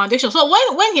his foundation. So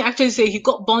when he actually said he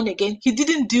got born again, he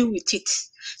didn't deal with it.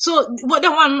 So what I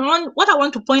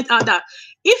want to point out, that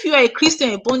if you are a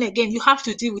Christian and born again, you have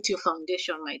to deal with your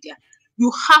foundation, my dear.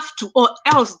 You have to, or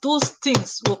else those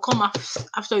things will come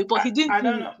after you. But he didn't I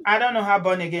deal don't with know. it. I don't know how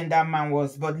born again that man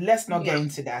was, but let's not Yeah, get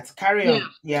into that. Carry yeah, on.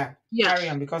 Yeah, yeah. carry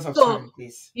on because of So time,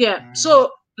 please. yeah, Mm.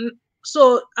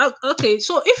 so okay.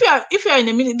 So if you are in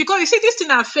a minute, because you see this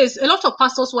thing I faced, a lot of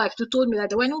pastors' wives who told me that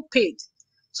they were not paid.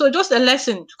 So just a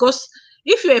lesson, because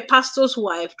if you're a pastor's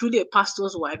wife, truly a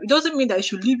pastor's wife, it doesn't mean that you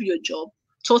should leave your job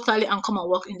totally and come and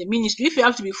work in the ministry. If you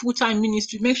have to be full-time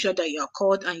ministry, make sure that you are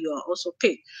called and you are also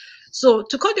paid. So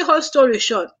to cut the whole story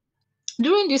short,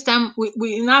 during this time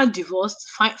we now divorced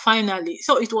finally.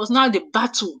 So it was now the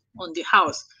battle on the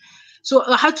house. So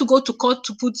I had to go to court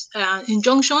to put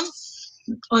injunction.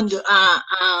 on the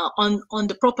on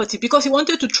the property because he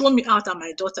wanted to throw me out and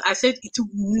my daughter. I said it will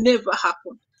never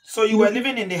happen. So you You were know,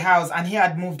 living in the house and he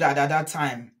had moved out at that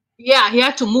time. yeah, he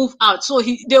had to move out. So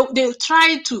they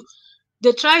tried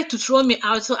to throw me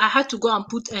out. So I had to go and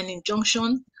put an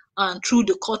injunction through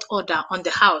the court order on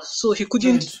the house. So he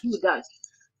couldn't Good. do that.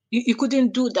 You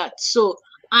couldn't do that. So,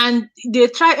 and they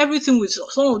try everything with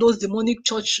some of those demonic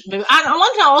church. And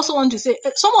one thing I also want to say,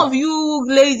 some of you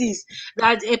ladies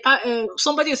that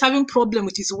somebody is having problem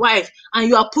with his wife and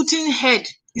you are putting head,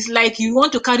 it's like you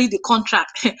want to carry the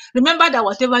contract. Remember that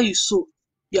whatever you sow,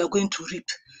 you are going to reap.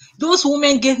 Those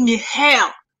women gave me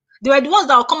hell. They were the ones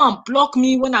that will come and block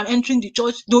me when I'm entering the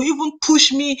church. They'll even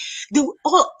push me. They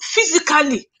all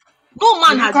physically. No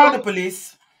man Did you had call the done.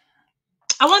 police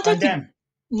I wanted on to. them?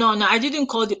 No, no, I didn't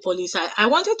call the police. I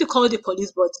wanted to call the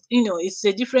police, but it's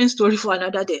a different story for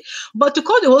another day. But to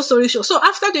call the whole story short, so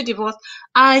after the divorce,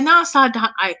 I now sat down.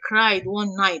 I cried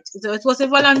one night. It was a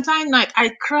Valentine night.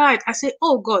 I cried. I said,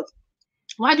 "Oh God,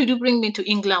 why did you bring me to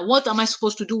England? What am I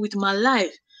supposed to do with my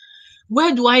life?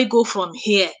 Where do I go from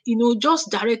here? Just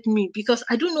direct me because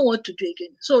I don't know what to do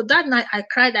again." So that night I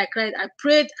cried, I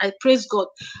prayed, I praised God.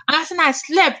 And as soon as I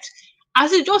slept,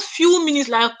 as it just few minutes,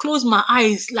 like I closed my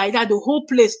eyes like that, the whole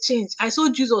place changed. I saw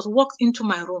Jesus walk into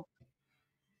my room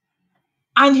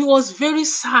and he was very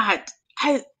sad.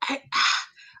 I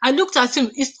I looked at him.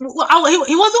 He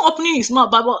wasn't opening his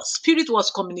mouth, but spirit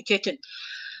was communicating.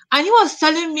 And he was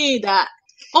telling me that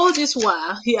all this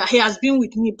while he has been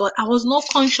with me, but I was not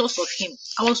conscious of him.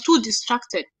 I was too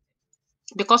distracted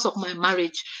because of my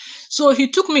marriage. So he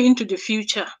took me into the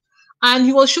future and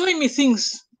he was showing me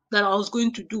things that I was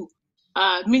going to do.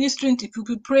 Ministering to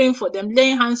people, praying for them,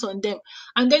 laying hands on them.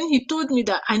 And then he told me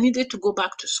that I needed to go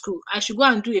back to school. I should go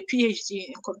and do a PhD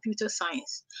in computer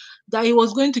science, that he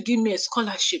was going to give me a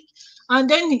scholarship. And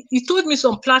then he told me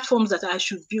some platforms that I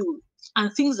should build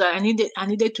and things that I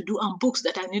needed to do and books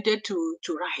that I needed to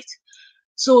write.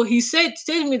 So he said,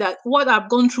 tell me that what I've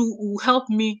gone through will help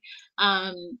me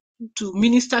um, to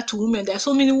minister to women. There are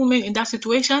so many women in that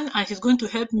situation, and he's going to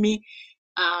help me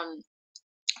um,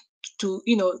 to,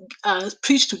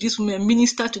 preach to these women,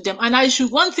 minister to them. And I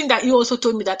should. One thing that he also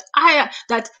told me that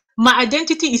my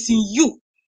identity is in you,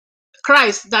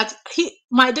 Christ, that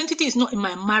my identity is not in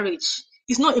my marriage,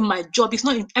 it's not in my job, it's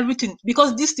not in everything,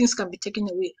 because these things can be taken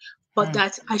away. But Hmm.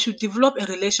 that I should develop a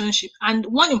relationship. And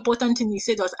one important thing he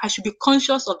said was I should be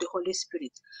conscious of the Holy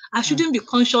Spirit. I Hmm. shouldn't be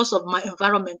conscious of my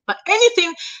environment. But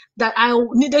anything that I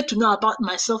needed to know about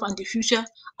myself and the future,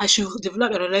 I should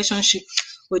develop a relationship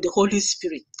with the Holy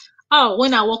Spirit. Oh,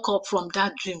 when I woke up from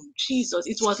that dream, Jesus,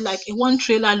 it was like a one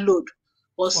trailer load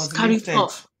was Was carried lifted.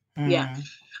 off. Yeah. Hmm.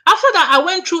 After that, I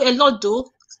went through a lot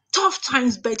though, tough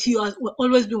times, but he has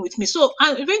always been with me. So,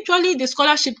 and eventually the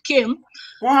scholarship came,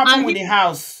 What happened and with the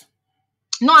house?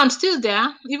 no, I'm still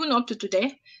there, even up to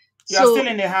today. You are So, still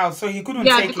in the house, so he couldn't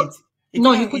yeah, take because it. He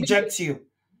no, he couldn't couldn't. eject you.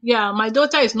 Yeah, my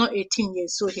daughter is not 18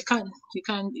 years, so he can't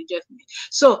eject me.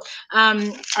 So,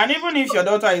 um, And even if your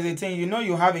daughter is 18,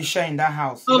 you have a share in that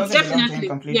house. It oh, doesn't belong to him definitely, yeah,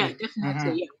 completely.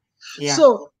 definitely, Hmm. yeah. Yeah.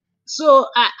 So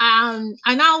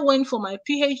I now went for my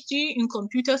PhD in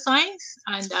computer science,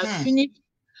 and I Hmm. finished.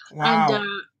 and uh,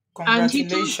 Wow. and he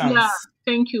told, yeah, Congratulations.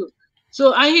 thank you.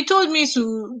 So, and he told me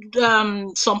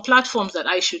to some platforms that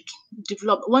I should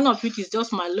develop, one of which is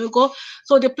just my logo.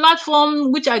 So the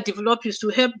platform which I developed is to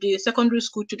help the secondary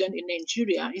school student in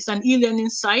Nigeria. It's an e-learning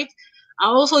site. I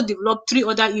also developed three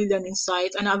other e-learning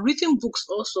sites, and I've written books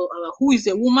also, Who is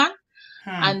a Woman,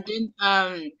 Hmm. and then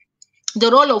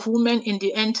the role of women in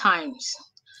the end times,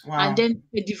 and Wow. then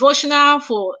a devotional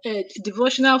for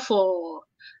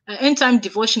end time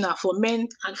devotional for men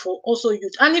and for also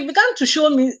youth. And he began to show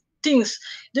me things.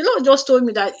 The Lord just told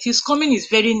me that His coming is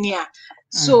very near. Hmm.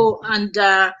 So, and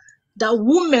that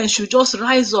women should just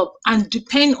rise up and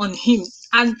depend on Him.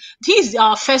 And He is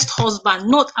our first husband,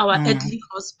 not our Hmm. earthly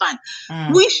husband.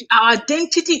 Hmm. Which our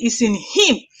identity is in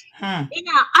Him. Hmm.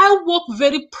 Yeah, I walk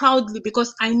very proudly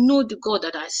because I know the God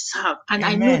that I serve, and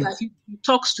I know Amen. that He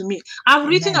talks to me. I've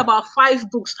written Amen. about 5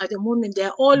 books at the moment.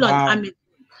 They're all on Wow. Amazon,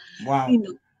 Wow. you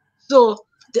know. So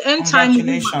the end time woman.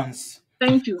 Congratulations.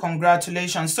 Thank you.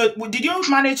 Congratulations. So did you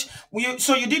manage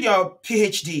so you did your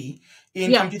PhD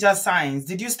in Yeah. computer science.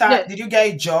 Yes. Did you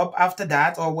get a job after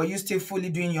that, or were you still fully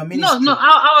doing your No, no.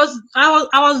 ministry?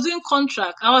 I was doing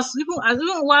contract.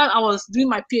 Even while I was doing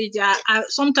my PhD, I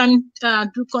sometimes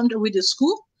do contract with the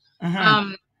school. Mm-hmm.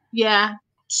 Um, yeah,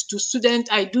 to students,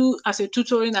 I do as a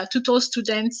tutoring. I tutor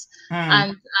students, Hmm.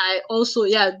 and I also,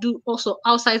 yeah, do also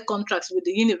outside contracts with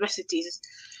the universities.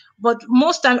 But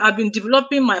most time I've been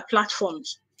developing my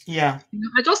platforms. Yeah.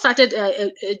 I just started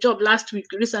a job last week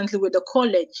recently with the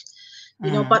college,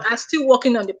 but Mm. I'm still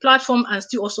working on the platform and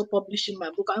still also publishing my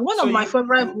book. And one So of my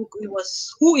favorite you book it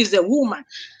was Who is a Woman?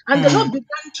 And the Lord mm,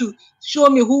 began to show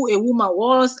me who a woman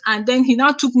was, and then He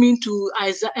now took me to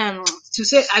Isaiah, to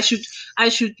say I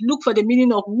should look for the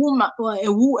meaning of woman,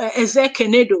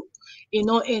 Ezekenedo,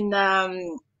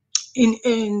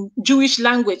 in Jewish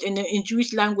language, in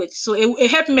Jewish language. So a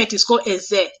helpmate is called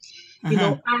Eze,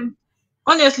 mm-hmm, and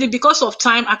honestly, because of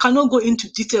time, I cannot go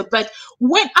into detail. But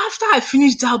when after I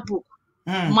finished that book,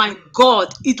 mm, my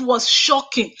God, it was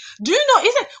shocking. Do you know?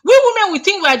 Isn't we women we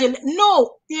think we are the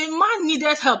no? A man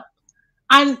needed help,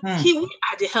 and mm, we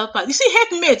are the helper. You see,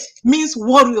 helpmate means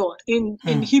warrior in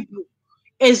mm, Hebrew.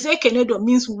 Ezekenedo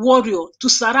means warrior, to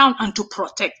surround and to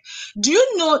protect. Do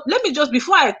you know? Let me just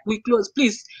before we close,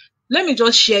 please. Let me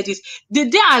just share this. The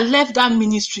day I left that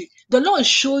ministry, the Lord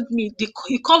showed me the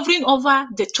covering over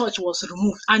the church was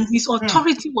removed and His mm,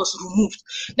 authority was removed.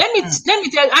 Let me mm, let me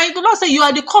tell you, and the Lord said, "You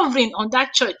are the covering on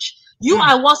that church. You mm,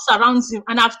 are what surrounds Him,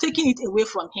 and I've taken it away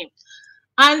from Him."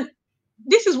 And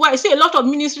this is why I say a lot of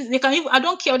ministries, they can even, I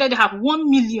don't care whether they have 1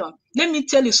 million. Let me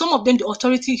tell you, some of them, the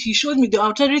authority, He showed me the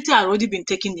authority had already been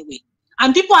taken away.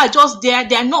 And people are just there,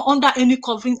 they are not under any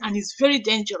covering, and it's very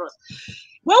dangerous.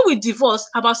 When we divorce,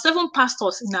 about 7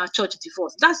 pastors in our church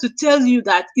divorced. That's to tell you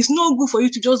that it's not good for you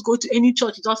to just go to any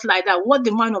church just like that. What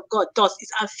the man of God does, it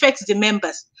affects the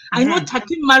members. I know mm-hmm.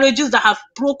 13 marriages that have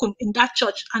broken in that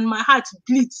church, and my heart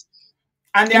bleeds.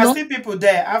 And there You are know, still people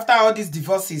there after all these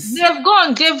divorces. they've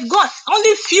gone.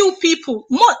 Only few people.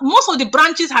 Most of the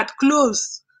branches had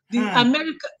closed. The Hmm.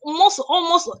 America,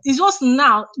 almost, it's just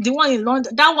now the one in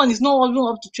London. That one is not even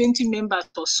up to 20 members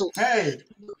or so. Hey.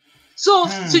 So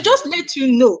to Hmm. just let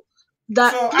you know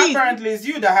that, So please, apparently it's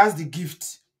you that has the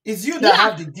gift. It's you that yeah,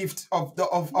 have the gift of the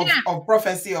yeah, of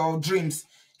prophecy or dreams.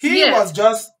 He yeah, was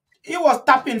just he was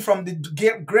tapping from the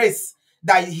grace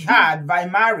that he yeah, had by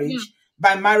yeah, marriage,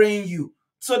 by marrying you.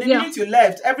 So the yeah, minute you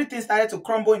left, everything started to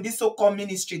crumble in this so-called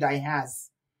ministry that he has.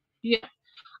 yeah.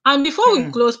 And before we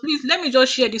Hmm. close, please let me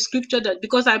just share the scripture, that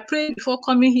because I prayed before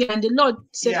coming here, and the Lord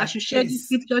said I Yeah, should share this please.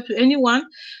 scripture to anyone.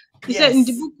 He said in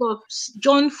the Yes. book of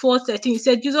John 4:13, he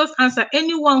said, Jesus answered,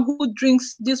 "Anyone who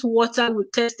drinks this water will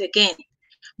thirst again.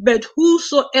 But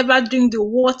whosoever drink the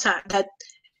water that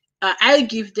I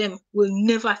give them will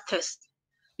never thirst."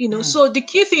 Hmm. So the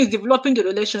key thing is developing the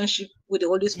relationship with the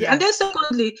Holy Spirit. And Yeah. then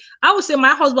secondly, I would say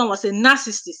my husband was a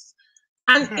narcissist.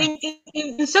 And Hmm.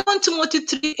 in 2 Timothy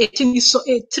 3:18, is so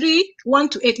 3:1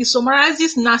 to 8, it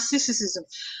summarizes narcissism.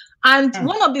 And Hmm.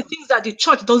 one of the things that the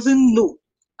church doesn't know,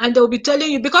 and they'll be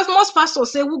telling you, because most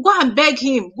pastors say, well, go and beg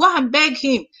him, go and beg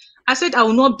him. I said, I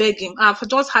will not beg him. I've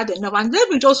just had enough. And let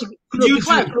me just close You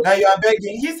before I do close. that you are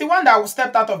begging. He's the one that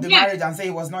stepped out of the Yes, marriage and say he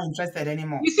was not interested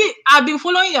anymore. you see, I've been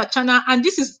following your channel, and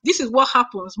this is what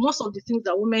happens. Most of the things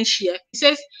that women share. He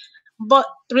says, but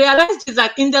realize is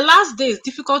that in the last days,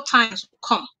 difficult times will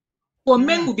come. For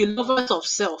men Hmm. will be lovers of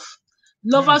self,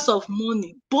 Hmm. lovers of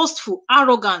money, boastful,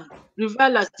 arrogant,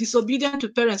 revilers, disobedient to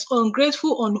parents,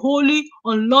 ungrateful, unholy,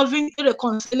 unloving,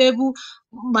 irreconcilable,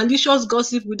 malicious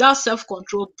gossip, without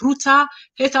self-control, brutal,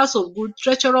 haters of good,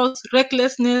 treacherous,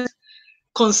 recklessness,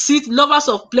 conceit, lovers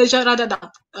of pleasure rather than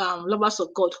lovers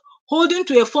of God, holding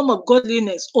to a form of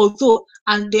godliness, although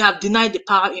and they have denied the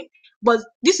power in. But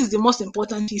this is the most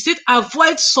important. He said,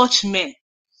 avoid such men.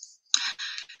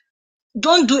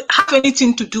 Don't have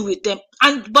anything to do with them.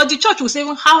 And but the church will say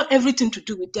have everything to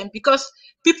do with them, because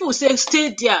people will say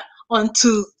stay there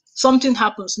until something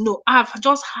happens. No, I've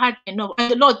just had enough.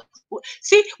 And the Lord,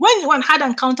 see, when one had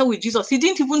an encounter with Jesus, He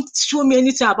didn't even show me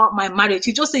anything about my marriage.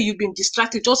 He just said, you've been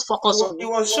distracted, just focus on It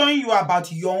me, was showing you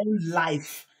about your own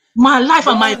life. my life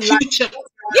and Your my own life future.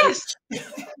 Yes,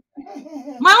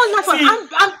 my own marriage. life.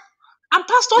 See, And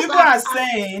pastors people have are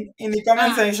saying in the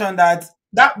comment uh, section that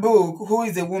that book, Who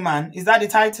is a Woman, is that the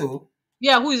title?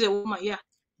 yeah, who is a woman? Yeah,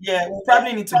 Yeah, we'll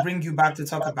probably need to bring you back to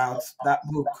talk about that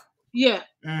book. yeah.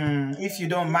 If you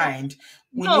don't mind,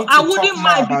 we No, need I to talk wouldn't more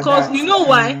mind, about because that. you know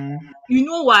why? You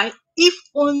know why? If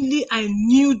only I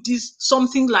knew this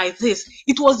something like this.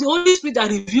 It was the Holy Spirit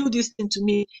that revealed this thing to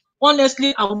me.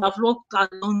 Honestly, I would have looked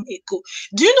that long ago.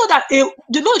 Do you know that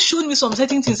the Lord showed me some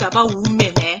certain things about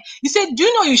women? He said, "Do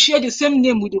you know you share the same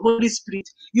name with the Holy Spirit?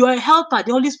 You are a helper.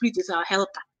 The Holy Spirit is our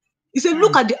helper." He said,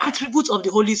 "Look Hmm. at the attributes of the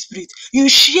Holy Spirit. You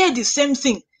share the same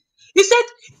thing." He said,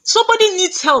 "Somebody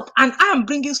needs help, and I am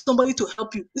bringing somebody to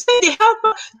help you." He said, "The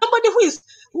helper, somebody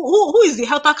who is the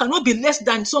helper, cannot be less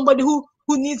than somebody who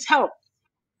needs help."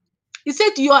 He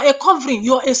said, "You are a covering.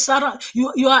 You are a surround.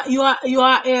 You are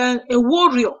a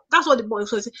warrior." That's what the boy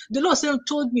said. The Lord said,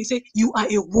 told me, say, "You are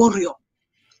a warrior."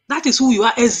 That is who you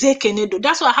are, Ezekenedo.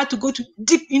 That's why I had to go to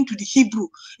deep into the Hebrew.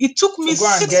 It took me To go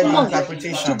and 6 get the months to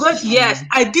interpretation. go. Yes,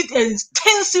 I did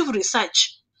extensive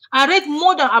research. I read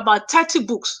more than about 30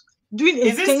 books doing Is it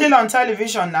intensive. still on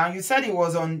television now? You said it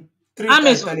was on three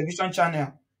Amazon. television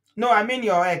channel. No, I mean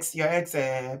your ex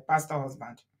pastor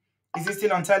husband. Is he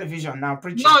still on television now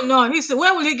preaching? No. He said,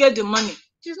 where will he get the money?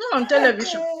 He's not on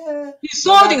television. He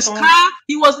sold his Lobaton. car.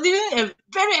 He was living a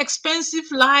very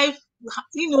expensive life.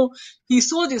 He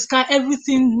sold his car,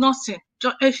 everything, nothing.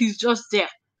 He's just there.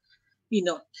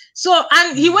 So,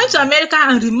 and he went to America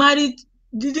and remarried,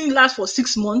 didn't last for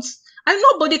 6 months, and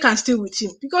nobody can stay with him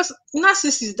because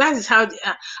narcissists, that is how they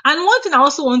are. And one thing I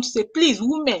also want to say, please,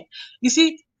 women, you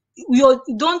see, you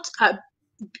don't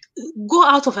go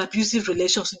out of abusive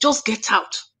relations, just get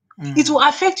out. It will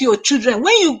affect your children.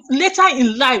 When you later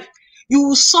in life, you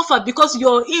will suffer because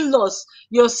your in-laws,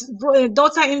 your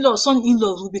daughter-in-law,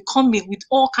 son-in-law will be coming with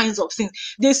all kinds of things.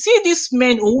 They see these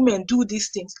men or women do these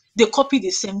things, they copy the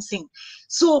same thing.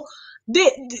 So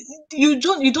you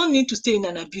don't need to stay in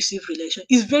an abusive relation.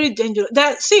 It's very dangerous.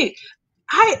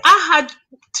 I had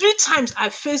 3 times I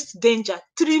faced danger,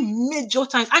 3 major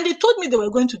times, and they told me they were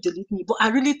going to delete me, but I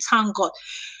really thank God.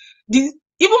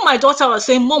 Even my daughter was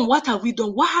saying, Mom, what have we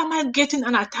done? Why am I getting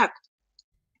an attack?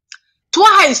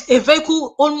 Twice a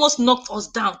vehicle almost knocked us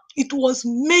down. It was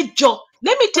major.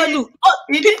 Let me So tell you,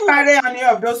 he didn't people. marry any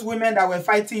of those women that were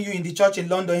fighting you in the church in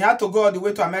London. He had to go all the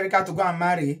way to America to go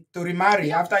and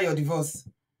remarry after your divorce.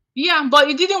 Yeah, but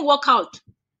it didn't work out.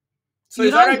 So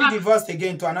he's already divorced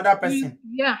again to another person.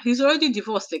 Yeah, he's already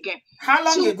divorced again. How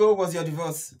long ago was your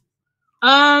divorce?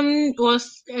 It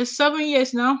was 7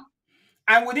 years now.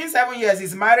 And within 7 years,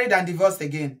 he's married and divorced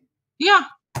again. Yeah.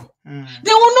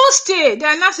 They will not stay. They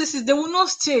are narcissists. They will not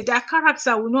stay. Their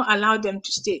character will not allow them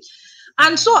to stay.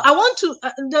 And so I want to,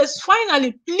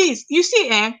 finally, please, you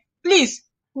see, please,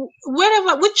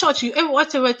 which church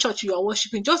whatever church you are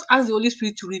worshiping, just ask the Holy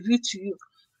Spirit to reveal to you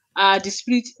the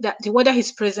spirit, whether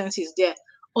his presence is there,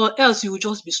 or else you will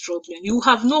just be struggling. You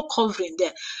have no covering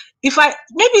there.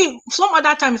 Maybe some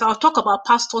other times I'll talk about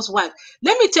pastor's wife.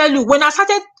 Let me tell you, when I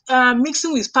started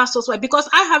mixing with pastor's wife, because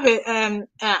I have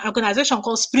a organization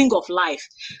called Spring of Life.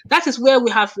 That is where we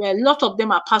have a lot of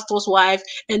them are pastor's wife,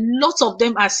 a lot of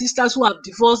them are sisters who have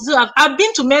divorced. I've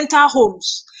been to mental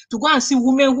homes to go and see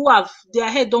women who have their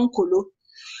head done colo.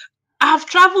 I've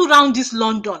traveled around this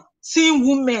London, seeing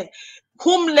women,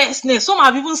 homelessness. Some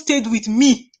have even stayed with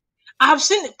me. I've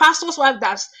seen pastor's wife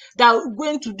that are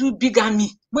going to do bigamy,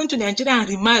 going to Nigeria and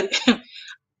remarry.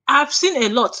 I've seen a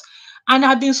lot, and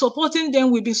I've been supporting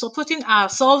them. We've been supporting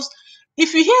ourselves.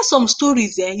 If you hear some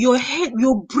stories there, your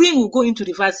brain will go into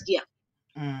reverse gear.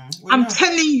 I'm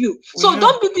telling you. So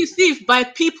don't be deceived by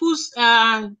people's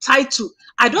title.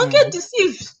 I don't get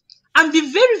deceived. And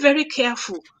be very, very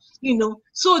careful.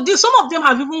 So some of them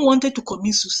have even wanted to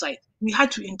commit suicide. We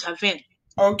had to intervene.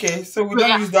 Okay, so we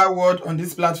don't use that word on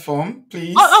this platform,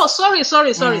 please. Sorry.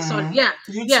 Yeah.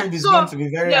 YouTube is going to be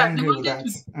very angry with that.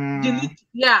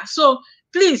 Yeah. So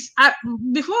please,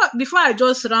 before I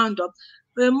just round up,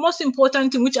 the most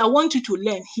important thing which I want you to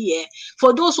learn here,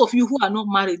 for those of you who are not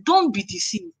married, don't be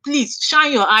deceived. Please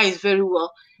shine your eyes very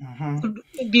well.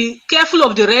 Be careful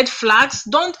of the red flags.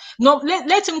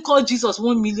 Let him call Jesus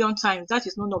 1 million times. That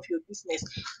is none of your business.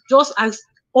 Just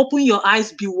open your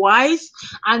eyes, be wise,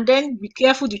 and then be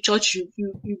careful the church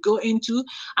you go into.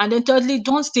 And then thirdly,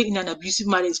 don't stay in an abusive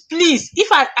marriage. Please, if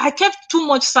I kept too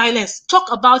much silence, talk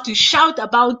about it, shout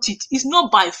about it. It's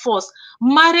not by force.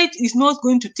 Marriage is not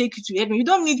going to take you to heaven. You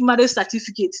don't need marriage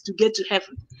certificates to get to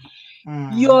heaven.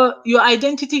 Your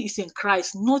identity is in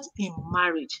Christ, not in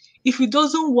marriage. If it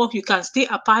doesn't work, you can stay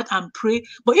apart and pray.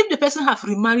 But if the person have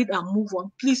remarried and move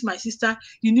on, please, my sister,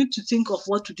 you need to think of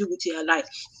what to do with your life.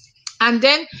 And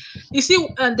then, you see,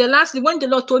 lastly, when the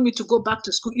Lord told me to go back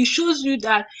to school, it shows you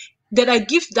that there are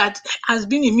gifts that has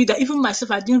been in me that even myself,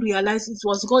 I didn't realize it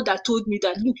was God that told me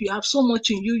that, look, you have so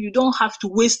much in you, you don't have to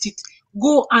waste it.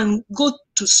 Go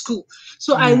to school.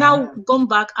 So I now gone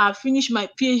back. I've finished my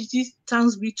PhD,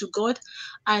 thanks be to God.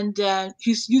 And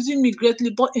he's using me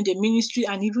greatly, both in the ministry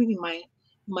and even in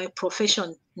my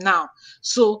profession now.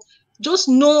 So just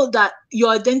know that your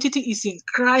identity is in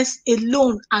Christ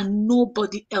alone and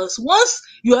nobody else. Once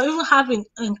you are even having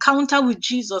an encounter with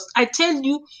Jesus, I tell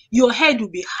you, your head will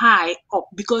be high up,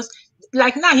 because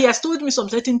like now he has told me some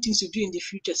certain things to do in the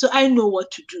future. So I know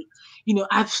what to do.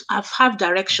 I've have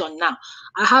direction now.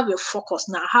 I have a focus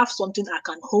now. I have something I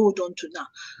can hold on to now.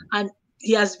 And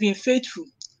he has been faithful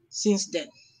since then.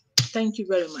 Thank you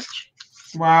very much.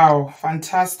 Wow,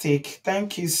 fantastic.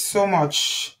 Thank you so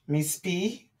much, Miss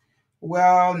P.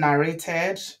 Well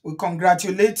narrated. We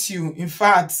congratulate you. In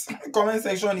fact, the comment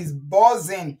section is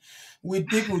buzzing with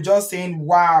people just saying,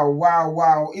 wow, wow,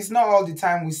 wow. It's not all the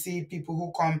time we see people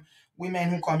who come, women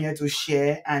who come here to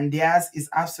share, and theirs is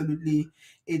absolutely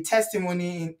a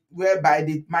testimony whereby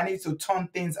they manage to turn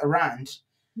things around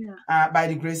Yeah. by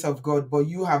the grace of God. But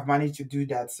you have managed to do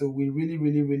that. So we really,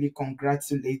 really, really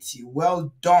congratulate you.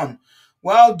 Well done.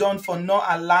 Well done for not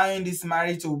allowing this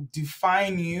marriage to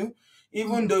define you,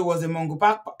 even Mm. though it was a Mongo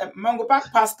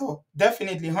Park pastor.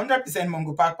 Definitely 100%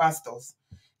 Mongo Park pastors.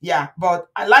 Yeah, but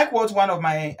I like what one of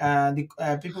my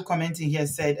people commenting here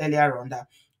said earlier on, that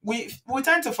we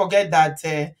tend to forget that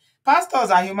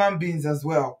pastors are human beings as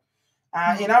well.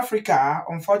 In Mm. Africa,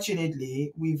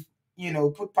 unfortunately, we've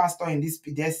put pastor in this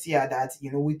pedestal that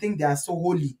we think they are so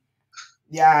holy.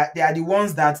 They are the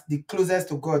ones that the closest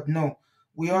to God. No,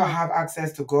 we all No. have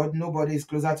access to God. Nobody is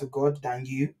closer to God than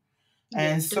you. Yeah.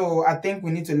 And so I think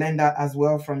we need to learn that as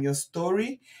well from your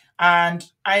story. And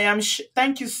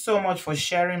thank you so much for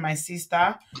sharing, my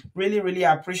sister. Really, really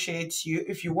appreciate you.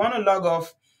 If you want to log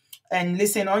off and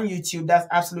listen on YouTube, that's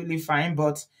absolutely fine.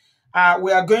 But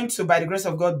we are going to, by the grace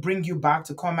of God, bring you back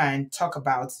to come and talk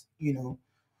about,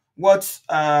 what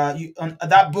on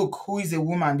that book, Who is a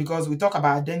Woman? Because we talk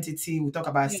about identity, we talk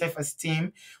about Yeah.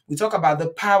 self-esteem, we talk about the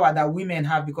power that women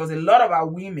have, because a lot of our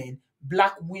women,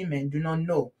 black women, do not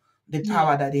know the No.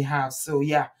 power that they have. So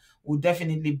yeah, we'll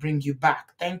definitely bring you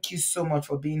back. Thank you so much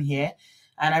for being here.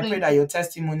 And I pray Thank that you. your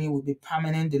testimony will be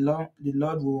permanent. The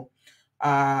Lord will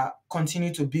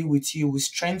continue to be with you, will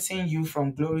strengthen you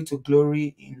from glory to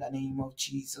glory in the name of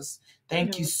Jesus.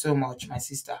 Thank you No. so much, my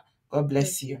sister. God Thank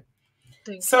bless you. you.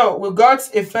 Thank you. So we got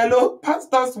a fellow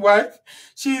pastor's wife.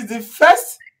 She is the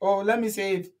first, or let me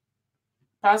say,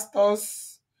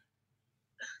 pastor's.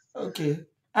 Okay,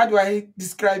 how do I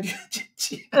describe you,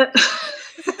 Chichi? Uh,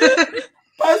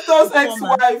 Pastor's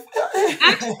Former, ex-wife.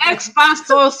 ex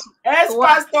pastors.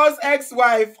 Ex-pastor's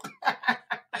ex-wife.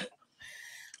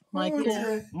 my Oh co,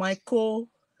 dear. my co,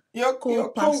 Your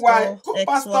co-wife, co-pastor,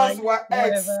 co-pastor's ex-wife,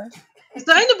 ex. whatever.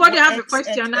 So anybody Your have a ex, ex,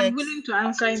 question? I'm ex. willing to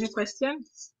answer any question.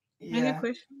 Any Yeah.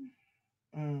 question?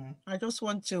 Mm. I just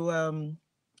want to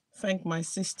thank my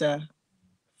sister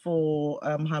for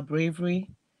her bravery.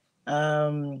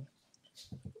 Um,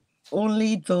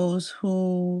 Only those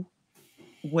who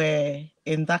were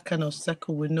in that kind of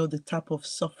circle will know the type of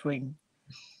suffering,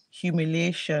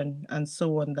 humiliation, and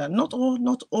so on. That not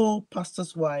all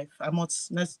pastors' wife.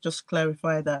 Let's just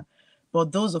clarify that.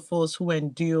 But those of us who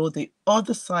endure the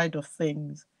other side of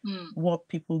things, Mm. what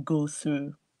people go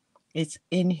through, it's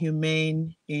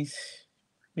inhumane. It's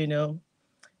you know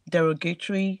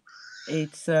derogatory.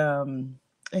 It's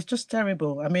just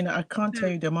terrible. I mean, I can't tell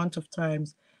Yeah. you the amount of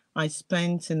times I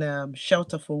spent in a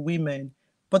shelter for women,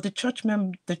 but the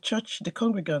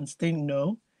congregants didn't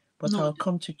know. But No. I'll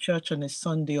come to church on a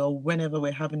Sunday or whenever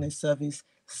we're having a service,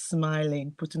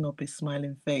 smiling, putting up a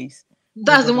smiling face,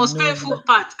 That's the nobody most knowing painful that.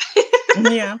 part.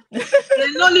 Yeah, A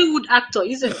Nollywood actor,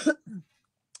 isn't it?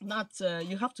 not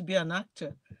you have to be an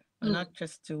actor, an Mm.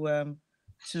 actress to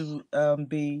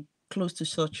be close to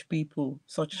such people,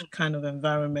 such kind of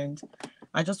environment.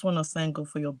 I just want to thank God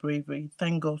for your bravery.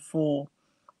 Thank God for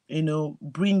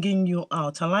bringing you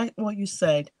out. I like what you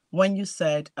said when you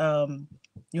said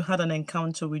you had an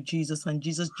encounter with Jesus and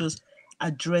Jesus just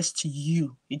addressed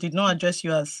you. He did not address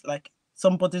you as like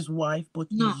somebody's wife, but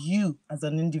No. you as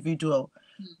an individual.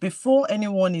 Mm. Before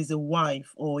anyone is a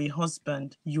wife or a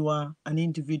husband, you are an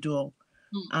individual,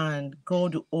 Mm. and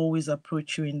God will always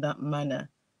approach you in that manner.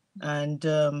 And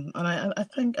I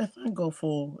thank God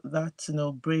for that,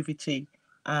 bravery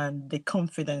and the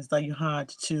confidence that you had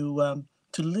to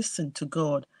listen to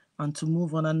God and to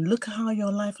move on. And look how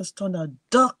your life has turned out,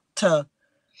 Doctor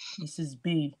Mrs.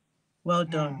 B. Well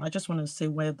done. Mm. I just want to say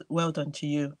well done to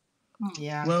you. Mm.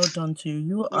 Yeah. Well done to you.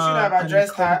 You We should have are an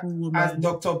addressed her incredible as woman.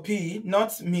 Dr. P,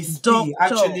 not Miss P. Doctor.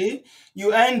 Actually,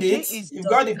 you earned She it. is You've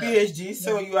got the doctor. PhD,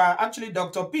 so Yeah. you are actually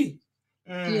Dr. P.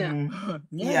 Yeah. Mm,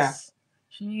 yeah. Yes.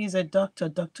 She is a doctor,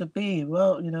 Dr. B.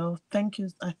 Well, thank you.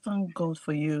 I thank God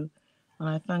for you. And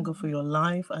I thank God for your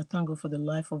life. I thank God for the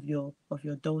life of your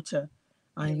daughter.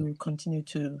 And you Amen. will continue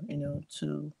to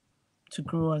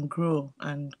grow and grow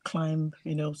and climb,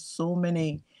 so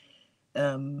many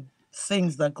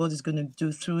things that God is going to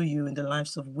do through you in the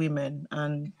lives of women.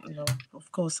 And,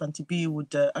 of course, Auntie B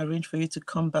would arrange for you to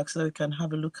come back so we can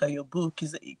have a look at your book.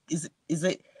 Is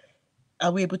it,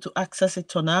 are we able to access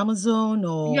it on Amazon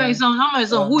Yeah, it's or? on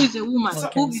Amazon. Who is a woman? Okay.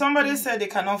 Who is a Somebody woman? said they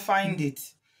cannot find it.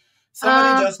 Somebody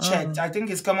Uh, just checked. Oh. I think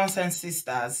it's Common Sense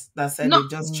Sisters that said no. they've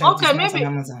just checked. Mm. It's Okay, not on maybe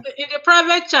Amazon. in the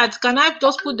private chat, can I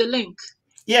just put the link?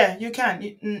 Yeah, you can.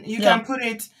 You Yeah. can put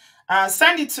it.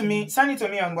 Send it to me. Send it to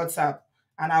me on WhatsApp,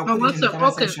 and I'll On put it in the WhatsApp.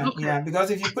 comment Okay, section. okay, Yeah,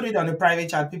 because if you put it on the private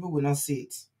chat, people will not see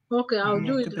it. okay. I'll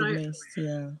do Mm. it Could be right. missed.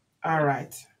 Yeah. All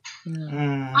right. Yeah. And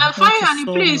Mm. Thank you finally,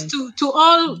 so please, much. to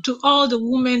all the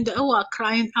women that who are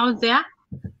crying out there,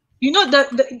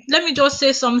 let me just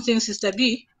say something, Sister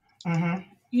B. Mm-hmm.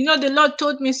 The Lord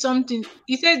told me something.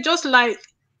 He said, just like,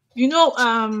 you know,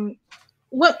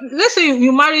 what, let's say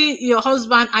you marry your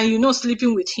husband and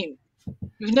sleeping with him.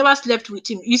 You've never slept with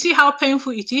him. You see how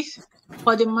painful it is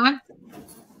for the man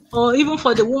or even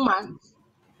for the woman.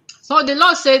 So the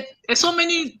Lord said, so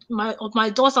many of my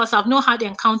daughters have not had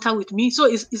encounter with me. So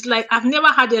it's like I've never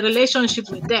had a relationship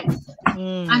with them.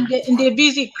 And Mm. they're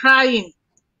busy crying.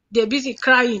 They're busy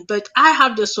crying, but I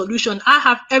have the solution. I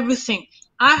have everything.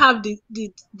 I have the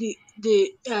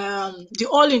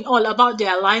all in all about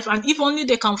their life. And if only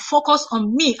they can focus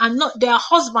on me and not their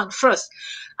husband first,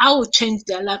 I will change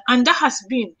their life. And that has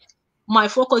been my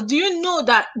focus. Do you know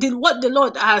that what the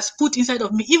Lord has put inside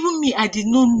of me, even me, I did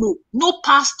not know. No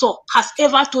pastor has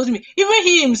ever told me. Even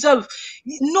he himself,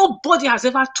 nobody has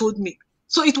ever told me.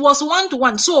 So it was one to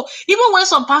one. So even when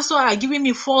some pastors are giving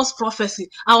me false prophecy,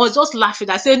 I was just laughing.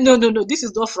 I said, no, no, no, this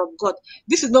is not from God.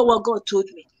 This is not what God told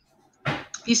me.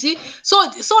 You see, so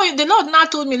the Lord now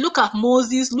told me, look at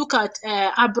Moses, look at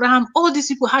Abraham. All these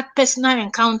people had personal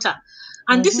encounter,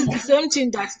 and this is Mm-hmm. the same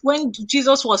thing that when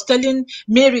Jesus was telling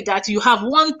Mary that you have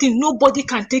one thing, nobody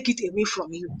can take it away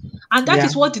from you, and that Yeah.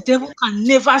 is what the devil can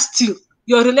never steal.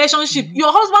 Your relationship, Mm-hmm.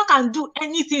 your husband can do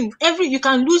anything. You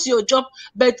can lose your job,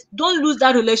 but don't lose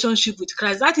that relationship with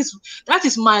Christ. That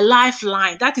is my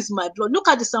lifeline. That is my blood. Look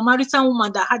at the Samaritan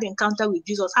woman that had encounter with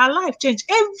Jesus. Her life changed.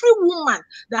 Every woman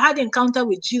that had encounter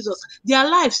with Jesus, their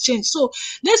lives changed. So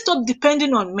let's stop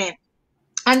depending on men.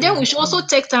 And then Yeah. we should also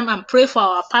take time and pray for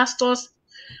our pastors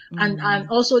and Mm.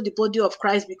 also the body of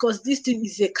Christ, because this thing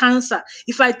is a cancer.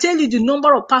 If I tell you the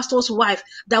number of pastors' wives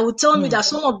that will tell me Mm. that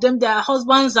some of them, their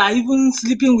husbands are even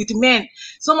sleeping with men,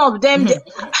 some of them,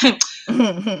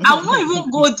 I will not even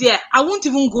go there. I won't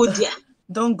even go there.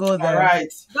 Don't go All there.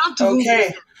 right. Don't even go Okay.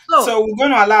 there. So, So we're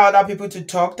going to allow other people to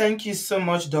talk. Thank you so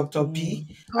much, Dr. P.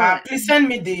 Mm. all right. Please send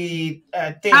me the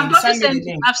I've thing. already Send me the sent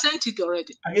it. link. I've sent it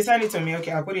already. Have you sent it to me?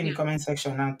 Okay, I'll put it in Yeah. the comment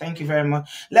section now. Thank you very much.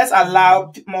 Let's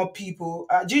allow more people.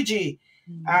 Gigi,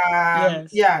 Mm.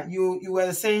 Yes. yeah, you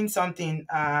were saying something.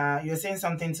 You were saying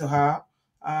something to her.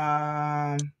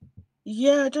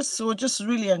 Yeah, just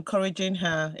really encouraging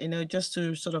her, just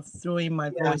to sort of throw in my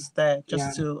Yeah, voice there, yeah,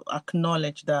 just to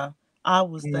acknowledge that I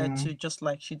was there too, mm, just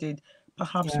like she did.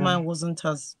 Perhaps yeah, mine wasn't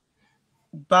as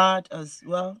bad as,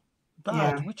 well, bad,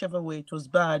 yeah, whichever way it was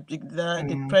bad. The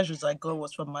mm, pressures I got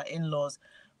was from my in-laws,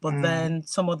 but mm, then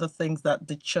some of the things that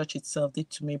the church itself did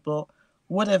to me. But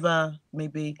whatever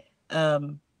maybe,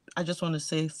 I just want to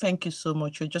say thank you so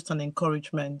much. You're just an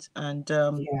encouragement, and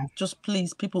yeah. just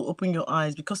please, people, open your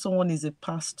eyes. Because someone is a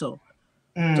pastor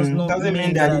does not Doesn't mean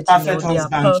mean they're the that perfect they are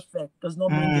husband. perfect, does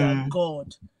not mean they are Mm,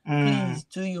 God. mm, Please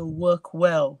do your work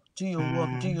well, do your work,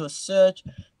 do mm, your search,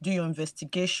 do your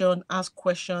investigation, ask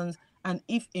questions, and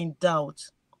if in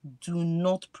doubt, do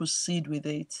not proceed with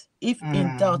it. If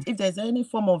in doubt, mm, if there's any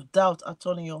form of doubt at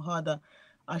all in your heart that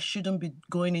I shouldn't be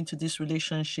going into this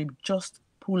relationship, just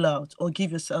pull out or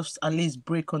give yourselves at least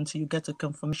break until you get a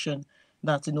confirmation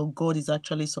that God is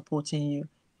actually supporting you.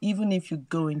 Even if you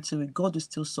go into it, God will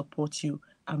still support you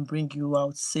and bring you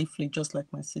out safely, just like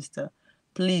my sister.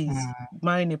 Please, mm,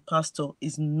 marrying a pastor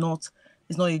is not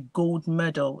a gold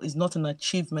medal, it's not an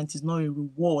achievement, it's not a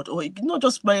reward, or not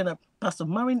just marrying a pastor,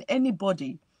 marrying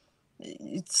anybody.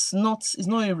 It's not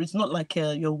like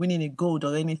you're winning a gold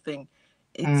or anything.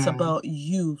 It's mm. about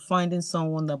you finding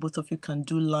someone that both of you can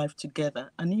do life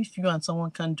together. And if you and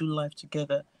someone can do life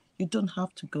together, you don't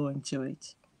have to go into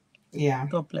it. Yeah.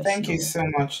 God bless Thank you you all. so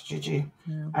much, Gigi.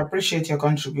 Yeah. I appreciate your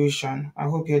contribution. I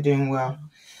hope you're doing well.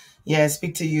 Yeah,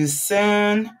 speak to you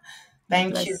soon. God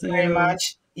Thank you bless very you.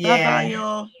 much. Bye bye, Yeah.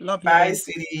 y'all. Love you Bye, loads.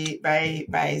 sweetie. Bye,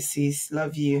 bye, sis.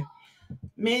 Love you.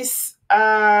 Miss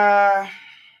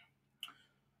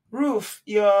Ruth,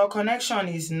 your connection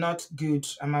is not good,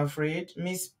 I'm afraid.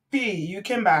 Miss P, you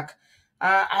came back.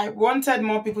 I wanted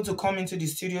more people to come into the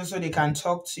studio so they can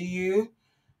talk to you.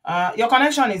 Your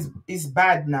connection is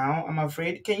bad now, I'm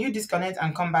afraid. Can you disconnect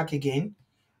and come back again?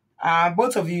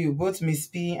 Both of you, both Miss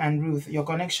P and Ruth, your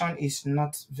connection is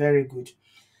not very good.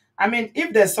 I mean,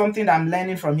 if there's something that I'm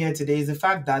learning from here today is the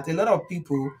fact that a lot of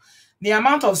people, the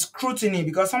amount of scrutiny,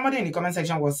 because somebody in the comment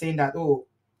section was saying that, oh,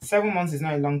 7 months is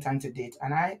not a long time to date.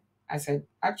 And I said,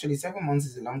 actually, 7 months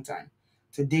is a long time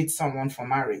to date someone for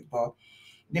marriage. But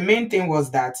the main thing was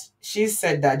that she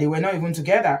said that they were not even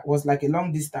together, it was like a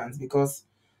long distance because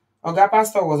Oga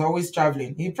Pastor was always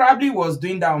traveling. He probably was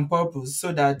doing that on purpose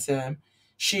so that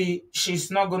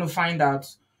she's not going to find out.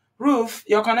 Ruth,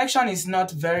 your connection is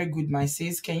not very good, my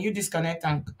sis. Can you disconnect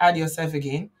and add yourself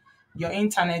again? Your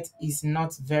internet is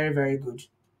not very, very good.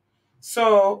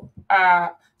 So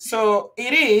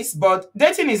it is, but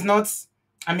dating is not.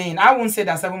 I mean, I won't say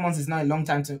that 7 months is not a long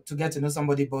time to get to know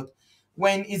somebody, but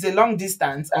when it's a long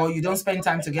distance or you don't spend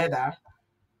time together,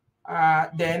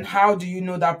 then how do you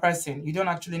know that person? You don't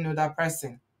actually know that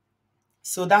person.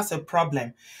 So that's a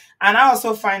problem. And I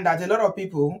also find that a lot of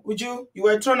people, you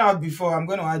were thrown out before, I'm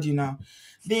going to add you now.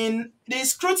 The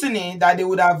scrutiny that they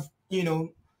would have,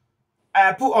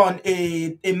 put on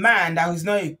a man that is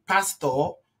not a pastor,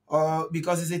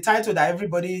 because it's a title that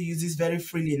everybody uses very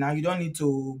freely now. You don't need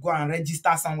to go and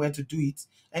register somewhere to do it.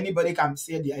 Anybody can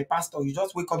say they're a pastor. You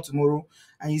just wake up tomorrow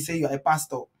and you say you're a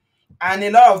pastor. And a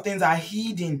lot of things are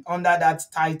hidden under that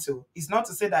title. It's not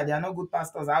to say that there are no good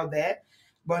pastors out there,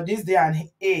 but this day and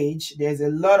age, there's a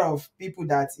lot of people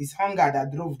that is hunger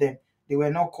that drove them. They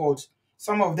were not called.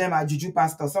 Some of them are juju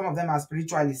pastors, some of them are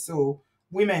spiritualists. So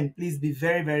women, please be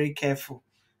very, very careful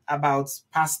about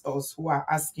pastors who are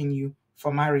asking you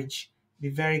for marriage. Be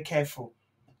very careful.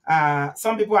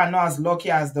 Some people are not as lucky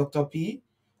as Dr. P.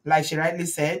 Like she rightly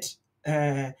said,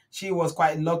 she was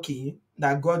quite lucky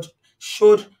that God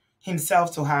showed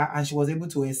himself to her and she was able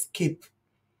to escape.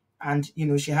 And,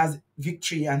 she has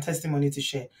victory and testimony to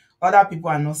share. Other people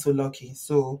are not so lucky.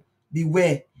 So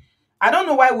beware. I don't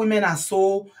know why women are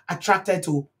so attracted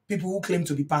to people who claim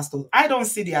to be pastors. I don't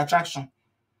see the attraction.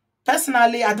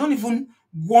 Personally, I don't even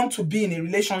want to be in a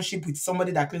relationship with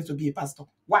somebody that claims to be a pastor.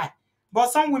 Why?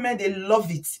 But some women, they love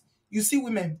it. You see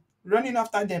women running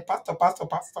after them, pastor, pastor,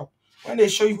 pastor. When they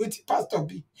show you what the pastor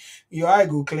be, your eye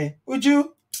go clear. Would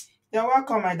you? You're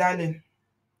welcome, my darling.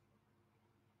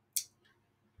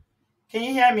 Can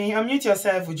you hear me? Unmute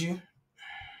yourself, would you?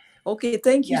 Okay,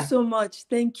 thank you Yeah. so much.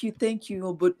 Thank you.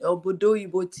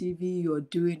 Obodooyinbo TV, you're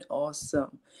doing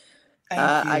awesome.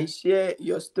 Thank you. I share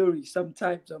your story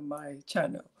sometimes on my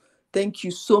channel. Thank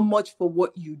you so much for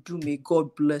what you do. May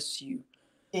God bless you.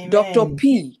 Amen. Dr.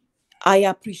 P, I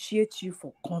appreciate you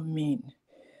for coming.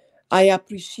 I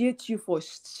appreciate you for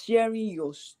sharing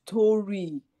your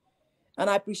story. And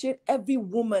I appreciate every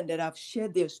woman that have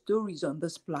shared their stories on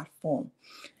this platform.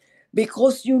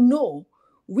 Because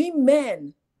we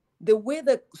men, the way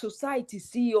the society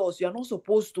sees us, you're not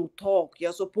supposed to talk.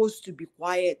 You're supposed to be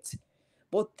quiet.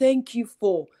 But thank you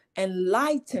for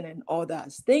enlightening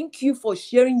others. Thank you for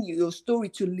sharing your story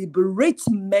to liberate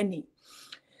many.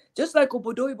 Just like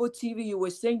Obodooyinbo TV, you were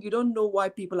saying you don't know why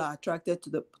people are attracted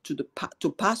to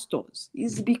pastors.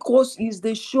 It's because it's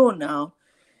the show now.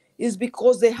 It's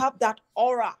because they have that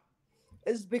aura.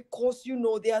 It's because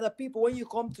they are the people when you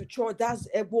come to church. That's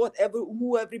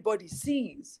who everybody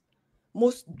sees.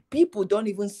 Most people don't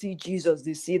even see Jesus;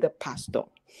 they see the pastor.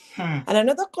 And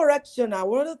another correction,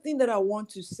 another thing that I want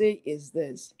to say is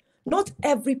this: not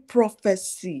every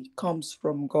prophecy comes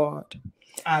from God.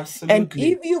 Absolutely. And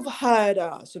if you've heard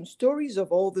some stories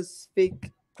of all these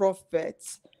fake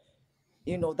prophets,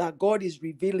 that God is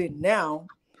revealing now,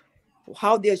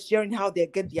 how they're sharing, how they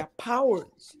get their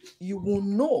powers, you will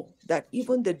know that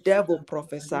even the devil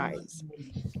prophesies.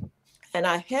 And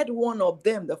I heard one of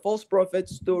them, the false prophet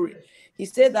story. He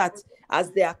said that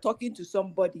as they are talking to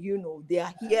somebody, they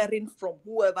are hearing from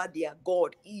whoever their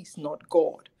God is, not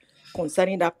God,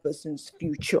 concerning that person's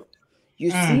future.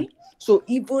 You see? So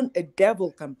even a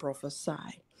devil can prophesy.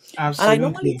 Absolutely. And I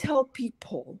normally tell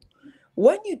people,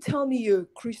 when you tell me you're a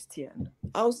Christian,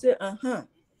 I'll say,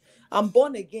 I'm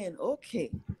born again.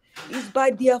 Okay. It's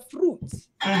by their fruits.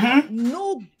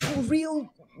 No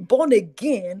real born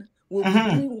again will be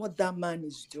doing what that man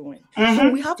is doing. So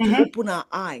we have to open our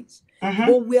eyes.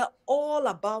 But we're all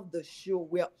about the show.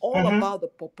 We're all about the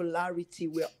popularity.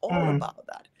 We're all about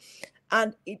that.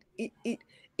 And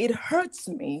it hurts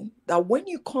me that when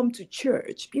you come to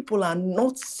church, people are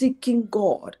not seeking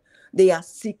God. They are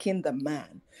seeking the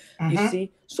man. You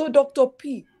see? So Dr.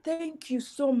 P, thank you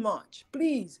so much.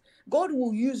 Please, God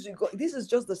will use you. This is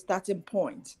just the starting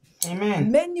point.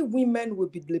 Amen. Many women will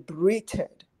be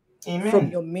liberated from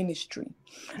your ministry.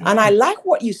 Amen. And I like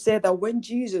what you said, that when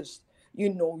Jesus,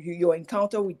 your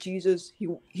encounter with Jesus,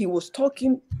 he was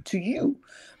talking to you.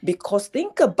 Because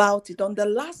think about it, on the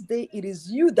last day, it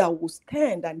is you that will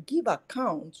stand and give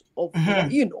account of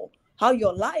how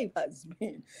your life has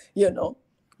been.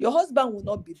 Your husband will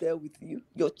not be there with you.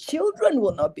 Your children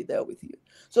will not be there with you.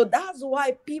 So that's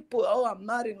why people, I'm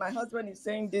married, my husband is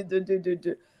saying,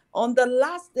 do. On the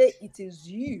last day, it is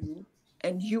you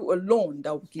and you alone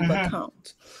that will give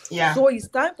account. Yeah. So it's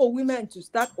time for women to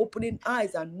start opening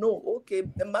eyes and know, okay,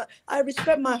 I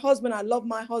respect my husband, I love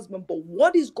my husband, but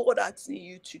what is God asking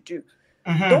you to do?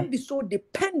 Don't be so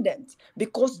dependent,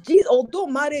 because Jesus, although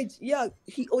marriage, yeah,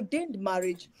 he ordained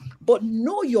marriage, but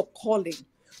know your calling,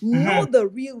 know the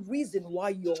real reason why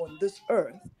you're on this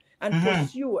earth, and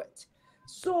pursue it.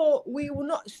 So we will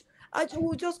not.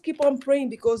 Will just keep on praying,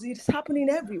 because it's happening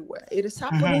everywhere. It is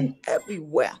happening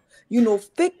everywhere. You know,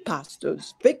 fake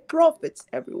pastors, fake prophets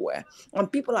everywhere,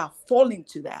 and people are falling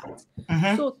to that.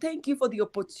 So thank you for the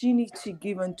opportunity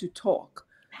given to talk.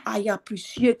 I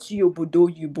appreciate you,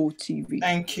 Obodoyibo TV.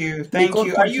 Thank you. May Thank God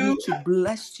you. Are continue you? to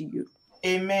bless you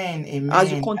Amen.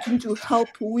 as you Amen. continue to help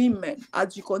women,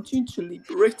 as you continue to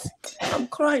liberate. I'm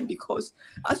crying because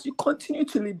as you continue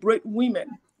to liberate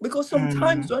women, because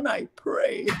sometimes when I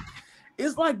pray,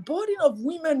 it's like burden of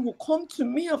women will come to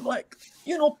me. I'm like,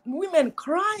 women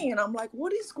crying. I'm like,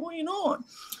 what is going on?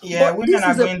 Yeah, But women this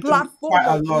are is a going through quite platform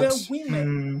a of lot. where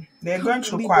women They're can going be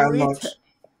through quite a lot. liberated.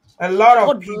 A lot of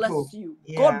God people. bless you.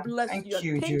 Yeah. God bless you. Thank And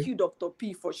you, thank Ju. you, Dr.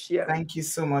 P, for sharing. Thank you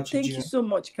so much, Thank you Ju. so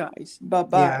much, guys. Bye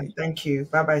Yeah, bye. thank you.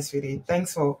 Bye bye, sweetie.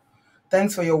 Thanks for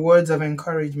your words of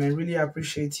encouragement. Really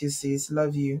appreciate you, sis.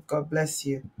 Love you. God bless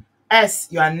you. S,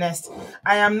 you are next.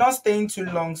 I am not staying too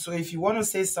long, so if you want to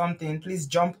say something, please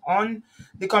jump on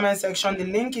the comment section. The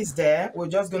link is there. We're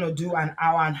just gonna do an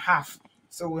hour and a half.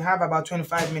 So we have about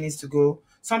 25 minutes to go.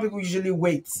 Some people usually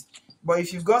wait. But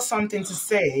if you've got something to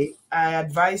say, I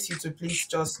advise you to please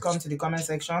just come to the comment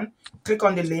section, click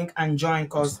on the link and join,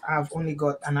 because I've only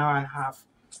got an hour and a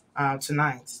half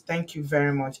tonight. Thank you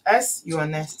very much. S, you are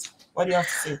next. What do you have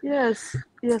to say? Yes,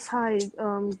 yes. Hi.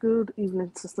 Good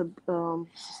evening, sister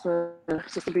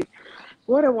B.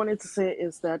 What I wanted to say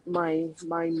is that my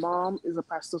mom is a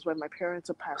pastor's wife. My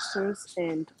parents are pastors,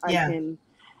 and Yeah.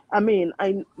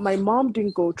 my mom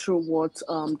didn't go through what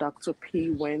Dr.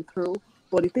 P went through.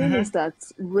 But the thing is that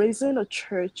raising a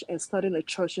church and starting a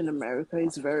church in America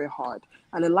is very hard.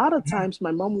 And a lot of times,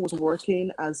 my mom was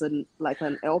working as an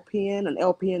LPN. An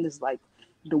LPN is like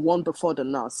the one before the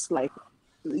nurse. Like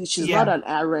she's not Yeah. an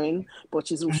RN, but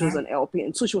she was an LP,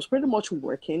 and so she was pretty much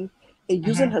working and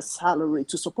using her salary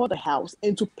to support the house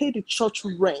and to pay the church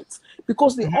rent,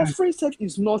 because the offering set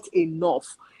is not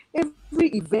enough. Every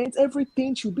event,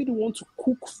 everything, she'll be the one to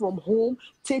cook from home,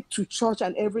 take to church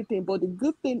and everything. But the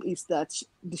good thing is that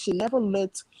she never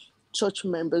let church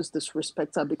members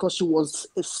disrespect her, because she was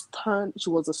a stern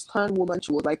woman.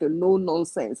 She was like a no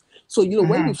nonsense. So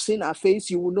when you've seen her face,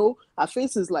 you will know her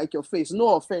face is like your face.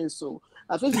 No offense, so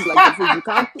her face is like your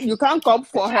face. You can't come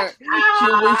for her.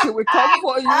 She will come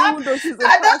for you, even though she's a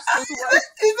I don't, pastor's wife.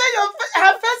 he said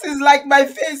her face is like my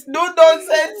face. No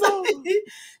nonsense.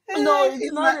 No, no, it's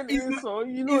it's my not an it's my insult.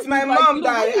 it's my It's like mom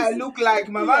that when you I see, look like.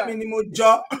 Mama yeah. minimo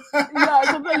jaw. Yeah,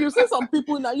 sometimes you see some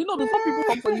people now, before people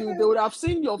come for you, they would have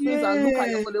seen your face and look at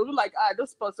your Yeah. face. They would look like,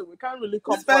 this person, we can't really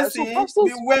come This for her. So person,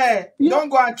 pastors, beware. yeah, Don't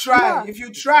go and try. yeah, If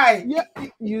you try. yeah,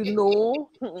 you know.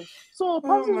 So Oh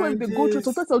pastors, my when they go through, days.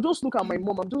 sometimes I'll just look at my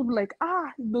mom. I'm just like,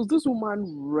 does this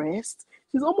woman rest?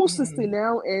 She's almost 60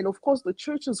 now, and of course the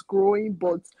church is growing,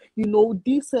 but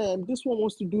this one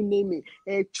wants to do naming,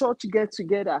 a church get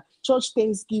together, church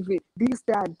Thanksgiving, this,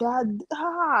 that,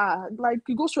 like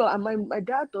it goes through, and my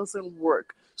dad doesn't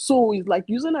work. So it's like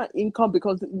using her income,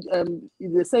 because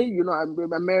they say, I'm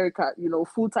in America,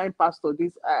 full-time pastor,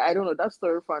 this, I don't know, that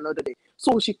story for another day.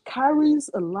 So she carries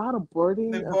a lot of The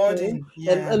burden at home, burden.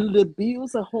 and, Yeah. and the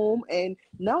bills at home. And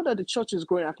now that the church is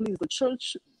growing, at least the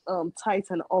church tithe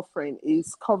and offering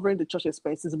is covering the church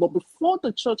expenses. But before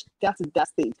the church got to that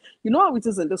stage, you know how it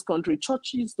is in this country,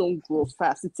 churches don't grow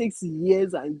fast. It takes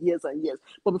years and years and years.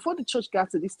 But before the church got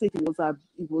to this stage, it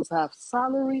was her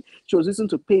salary. She was using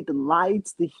to pay the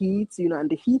lights, the heat, and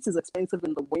the heat is expensive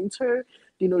in the winter.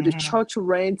 The church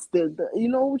rent,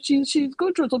 she's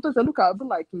going through. Sometimes I look at her, be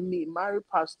like, me, married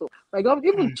pastor. Like,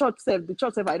 even the church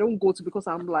self, I don't go to, because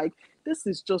I'm like, this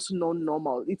is just not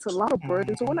normal. It's a lot of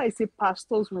burden. So when I say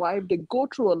pastor's wife, they go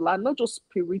through a lot, not just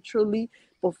spiritually,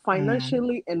 but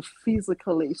financially and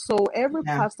physically. So every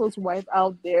Yeah. pastor's wife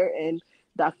out there, and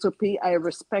Dr. P, I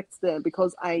respect them,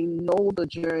 because I know the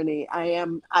journey.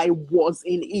 I was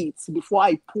in it before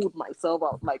I pulled myself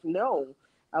out. Like, no,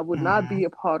 I would not be a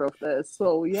part of this.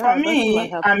 So For yeah, that's all I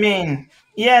me, have I to say. mean,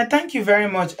 yeah, thank you very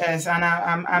much, S. And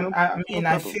No, no I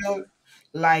problem. feel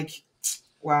like,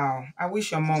 wow, I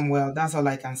wish your mom well. That's all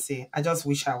I can say. I just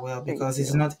wish her well, Thank because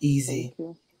it's you. not Thank easy.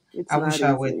 you. It's I wish not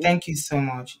her well. easy. Thank you so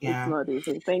much. It's Yeah. not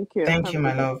easy. Thank you. Thank Have you, a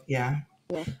my good day. love. Yeah.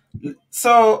 Yeah.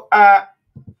 So,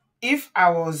 if I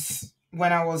was,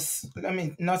 when I was, let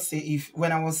me not say if,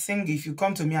 when I was single, if you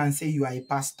come to me and say you are a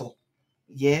pastor,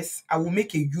 yes, I will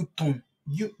make a U-turn.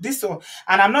 This one,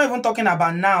 and I'm not even talking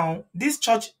about now. This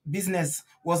church business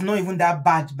was not even that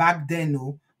bad back then,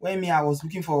 no. When me, I was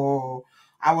looking for,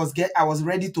 I was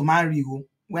ready to marry, oh,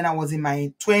 when I was in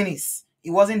my 20s.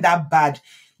 It wasn't that bad.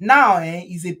 Now,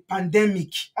 is a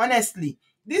pandemic. Honestly,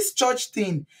 this church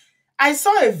thing. I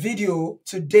saw a video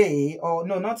today, or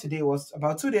no, not today, it was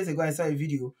about 2 days ago. I saw a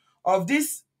video of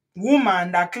this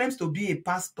woman that claims to be a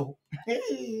pastor.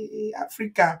 Hey,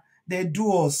 Africa, they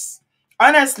do us.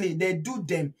 Honestly, they do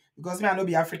them. Because me, I know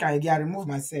be African again. I remove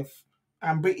myself.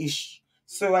 I'm British.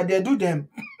 So they do them.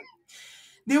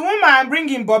 The woman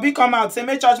bringing Bobby come out, say,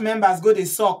 make church members go they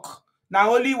suck. Now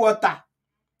holy water.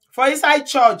 For inside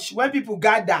church, when people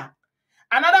gather.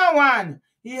 Another one,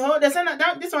 they say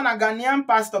that this one a Ghanaian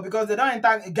pastor because they don't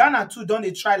enter Ghana too. Don't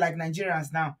they try like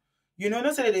Nigerians now?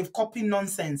 Don't say that they've copied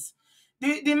nonsense.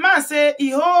 The man say,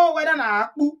 whether na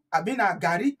akpu, abi na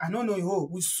gari, I don't know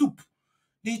with soup.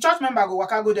 The church member go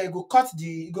waka go there, go cut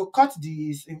the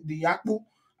akpu,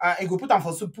 and go put them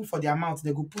for soup, put for their mouth.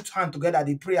 They go put hand together,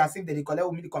 they pray as if they collect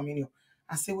with the communion.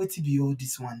 I say, wait till be all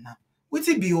this one now. Wait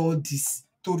till be all this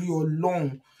Tori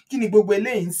long. Kini gbogbo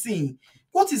eleyin sin.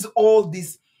 What is all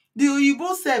this? The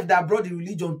Igbo self that brought the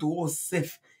religion to us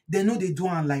self, they know they do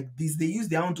it like this. They use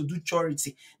their own to do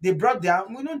charity. They brought their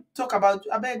own. We don't talk about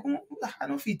I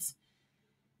don't fit.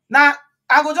 Now,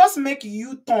 I go just make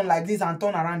you turn like this and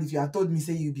turn around if you had told me,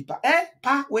 say you be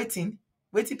waiting,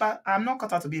 pa. I'm not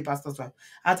cut out to be a pastor's wife.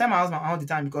 I tell my husband all the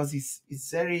time because he's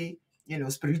very,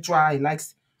 spiritual. He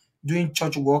likes doing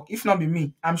church work. If not be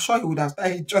me, I'm sure he would have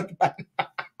started church by now.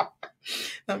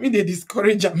 I mean, they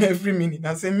discourage him every minute.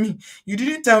 I say, me, you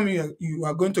didn't tell me you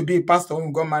are going to be a pastor when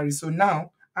we got married. So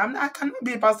now I cannot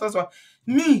be a pastor's wife.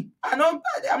 Me, I'm not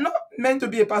meant to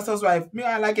be a pastor's wife. Me,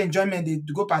 I like enjoyment. They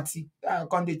go party. I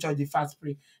come to church, they fast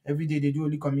pray. Every day they do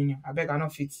Holy Communion. I beg, I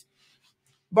not fit.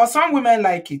 But some women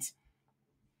like it.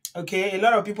 Okay, a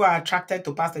lot of people are attracted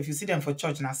to pastor. If you see them for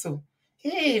church now, so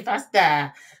hey,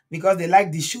 pastor, because they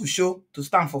like the show to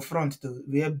stand for front, to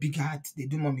wear big hat. They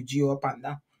do mommy G up and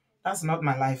down. That's not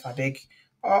my life, I beg.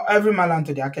 Or every man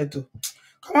to their kettle.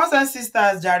 Come on,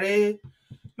 sisters, Jare.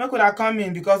 Make would I come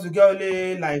in because we get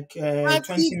only like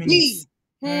 20 minutes.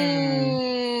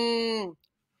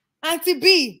 Auntie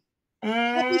B.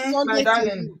 Happy Sunday my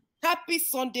darling. to you. Happy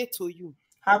Sunday to you.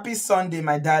 Happy Sunday,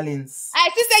 my darlings. I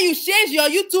see say you changed your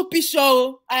YouTube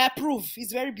picture. I approve.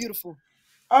 It's very beautiful.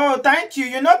 Oh, thank you.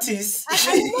 You notice?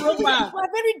 You are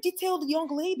very detailed young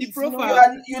lady. The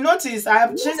profile. You notice I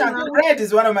have changed. Red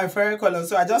is one of my favorite colors,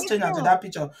 so I just changed to that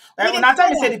picture. When I tell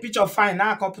me say the picture fine,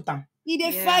 now I can't put them.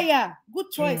 Fire.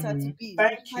 Good choice, Auntie B.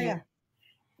 Thank you.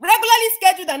 Regularly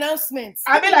scheduled announcements.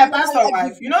 I be like pastor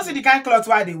wife. You know, see the kind of clothes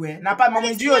why they wear. Now, Mama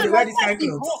Gio, they wear this kind of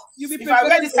clothes. If I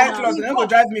wear this kind of clothes, they're going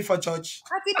to drive me for church.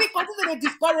 Auntie B, continue to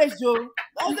discourage you.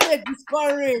 Continue to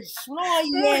discourage. No,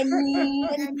 hear me.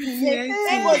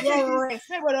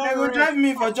 They will drive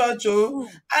me for church, oh.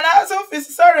 And I also feel,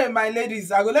 sorry, my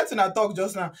ladies, I go let you talk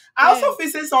just now. I also feel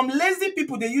say some lazy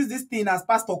people, they use this thing as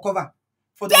pastor cover.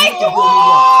 For the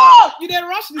you didn't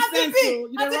rush the sense.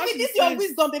 This is your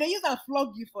wisdom. They use and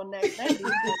flog you for night.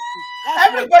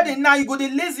 Everybody now you go the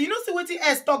lazy. You know, see what the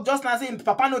air talk just now saying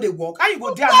Papa no they walk. How you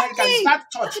go there America? You start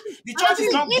church. The church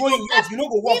is not going yet. You know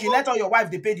go walk. You let all your wife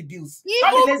they pay the bills.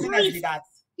 How the laziness be that?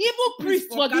 Even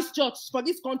priests for this church, for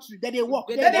this country, they work.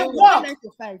 They work. 9 to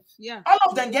 5. Yeah. All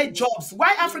of them get jobs.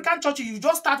 Why African churches? You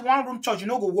just start one room church. You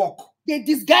know go walk. They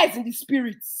disguise in the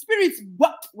spirits.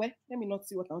 What? Well, let me not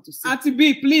see what I want to say. Auntie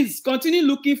B, please continue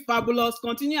looking fabulous.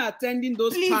 Continue attending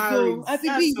those parties. Auntie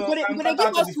B, I'm not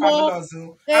out to be fabulous.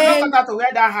 I'm not out to wear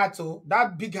that hat,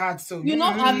 that big hat. So you know,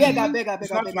 I beg.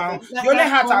 It's not my own. The only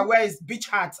hat I wear is beach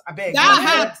hat. I beg. That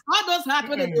hat. How those hats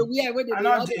when they wear? When they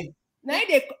wear?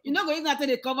 You know, going to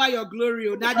they cover your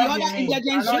glory. Now the other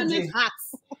indigent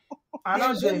hats. I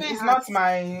know, it's not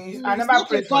my. I never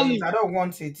prayed for it. I don't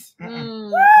want it. I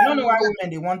don't know why women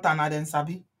they want another than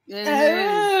Sabi. What did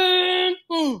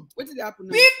happen?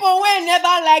 People will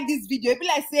never like this video. Be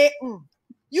like say,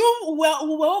 you were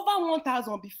over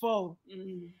 1,000 before.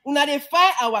 Una they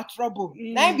find our trouble.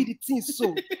 That be the thing. So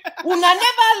una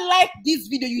never like this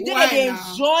video. You didn't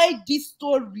enjoy this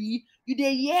story. You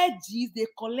they hear this. They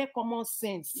collect common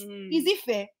sense. Is it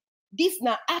fair? This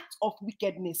now act of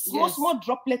wickedness. Small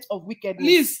droplets of wickedness.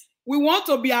 Please, we want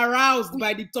to be aroused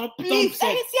by the top. Please, see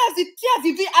as the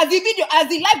video, as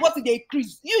the like button they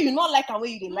increase. You not like and way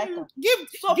you they like them. Give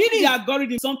the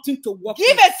algorithm something to work.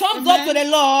 Give a thumbs up to the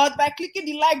Lord by clicking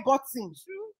the like button.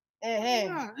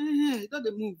 Don't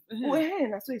they move?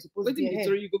 That's what you're supposed to do.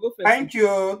 You go first. Thank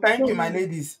you, my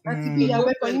ladies. You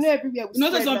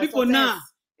know, some people now.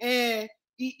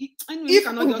 anyway, you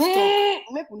cannot just talk.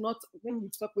 Make we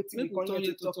talk with Make you. we turn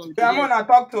you to talk. Okay, I'm gonna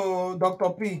talk to Dr.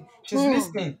 P. She's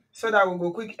listening, so that we'll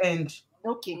go quick end.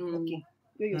 Okay.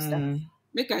 You start.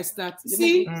 Make I start.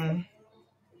 See,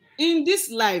 in this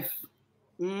life,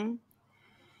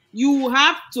 you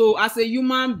have to, as a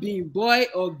human being, boy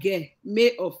or girl,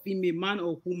 male or female, man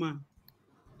or woman,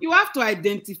 you have to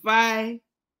identify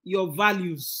your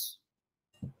values.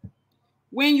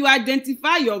 When you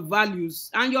identify your values,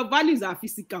 and your values are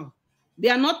physical, they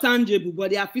are not tangible,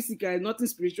 but they are physical. There's nothing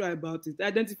spiritual about it.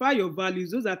 Identify your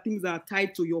values. Those are things that are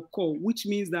tied to your core, which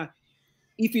means that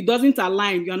if it doesn't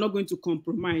align, you are not going to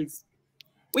compromise.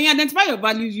 When you identify your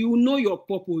values, you know your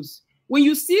purpose. When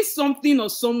you see something or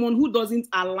someone who doesn't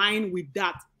align with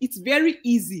that, it's very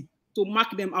easy to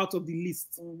mark them out of the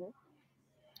list.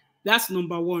 That's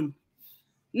number one.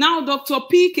 Now, Dr.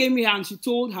 P came here and she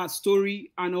told her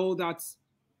story and all that,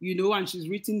 and she's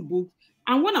written books.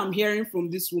 And what I'm hearing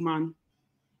from this woman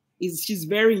is she's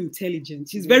very intelligent.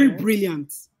 She's very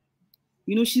brilliant.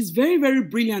 She's very, very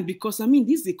brilliant because,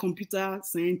 this is a computer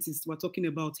scientist we're talking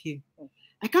about here.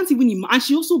 I can't even imagine. And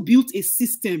she also built a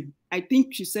system. I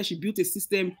think she said she built a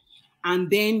system and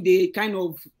then they kind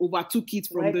of overtook it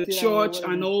from the church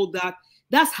and all that.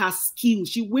 That's her skill.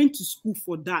 She went to school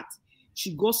for that.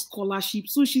 She got scholarship.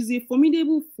 So she's a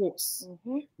formidable force,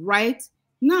 right?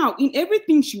 Now, in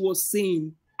everything she was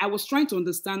saying, I was trying to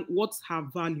understand what's her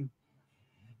value,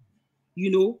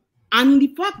 and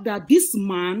the fact that this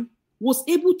man was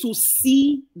able to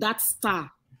see that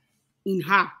star in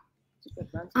her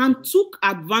and took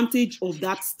advantage of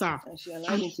that star.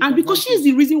 And because she's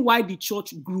the reason why the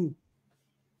church grew.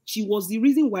 She was the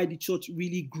reason why the church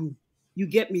really grew. You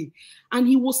get me? And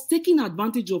he was taking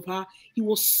advantage of her. He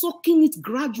was sucking it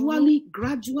gradually.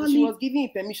 She was giving him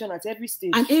permission at every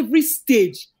stage. And every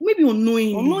stage, maybe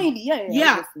unknowingly.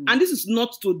 Yeah. And this is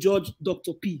not to judge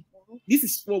Dr. P. This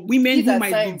is for women who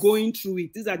might be going through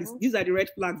it. These are the red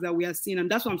flags that we are seeing.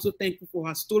 And that's why I'm so thankful for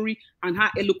her story and her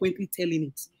eloquently telling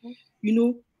it.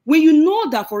 When you know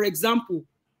that, for example,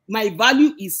 my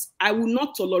value is I will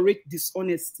not tolerate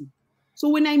dishonesty. So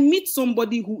when I meet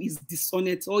somebody who is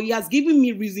dishonest or he has given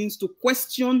me reasons to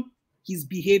question his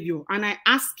behavior and I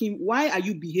ask him, why are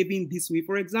you behaving this way?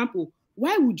 For example,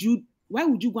 why would you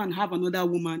go and have another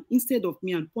woman instead of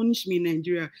me and punish me in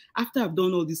Nigeria after I've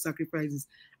done all these sacrifices?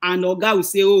 And Oga will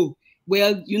say, oh,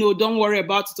 well, don't worry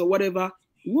about it or whatever.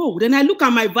 Whoa, then I look at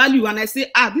my value and I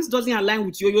say, this doesn't align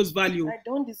with Yoyo's value. I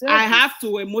don't deserve I have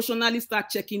to emotionally start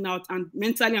checking out and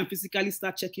mentally and physically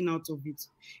start checking out of it.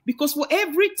 Because for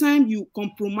every time you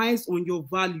compromise on your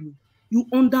value, you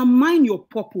undermine your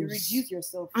purpose. You reduce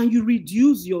yourself. And you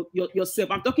reduce yourself.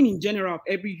 I'm talking in general of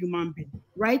every human being,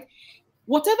 right?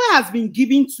 Whatever has been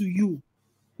given to you,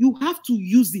 you have to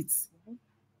use it.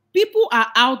 People are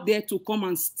out there to come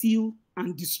and steal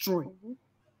and destroy.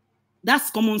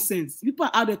 That's common sense. People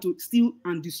are out there to steal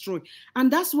and destroy.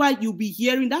 And that's why you'll be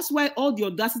hearing, that's why all the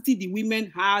audacity the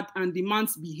women had and the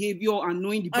man's behavior and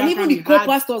knowing the background. And even the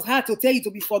co-pastors had to tell you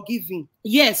to be forgiving.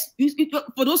 Yes.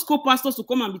 For those co-pastors to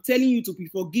come and be telling you to be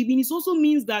forgiving, it also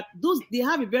means that they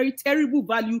have a very terrible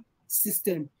value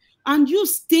system. And you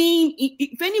staying,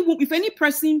 if any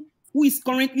person who is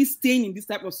currently staying in this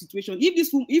type of situation,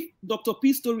 if Dr.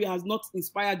 P's story has not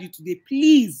inspired you today,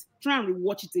 please try and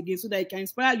rewatch it again so that it can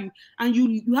inspire you. And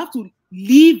you have to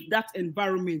leave that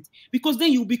environment, because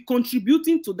then you'll be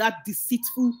contributing to that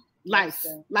deceitful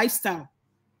lifestyle.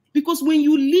 Because when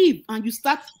you leave and you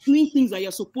start doing things that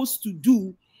you're supposed to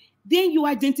do, then you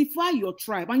identify your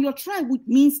tribe. And your tribe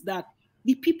means that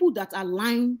the people that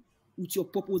align with your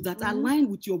purpose, that align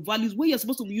with your values, where you're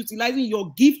supposed to be utilizing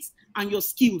your gifts and your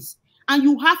skills. And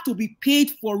you have to be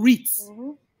paid for it.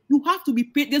 You have to be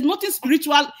paid. There's nothing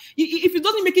spiritual. If it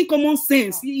doesn't make common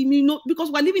sense,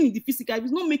 because we're living in the physical, if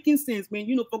it's not making sense, man,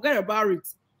 forget about it.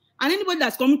 And anybody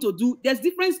that's coming to do, there's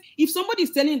difference. If somebody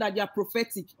is telling you that they are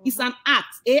prophetic, it's an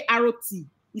act, A-R-O-T.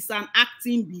 It's an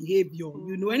acting behavior.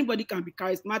 Anybody can be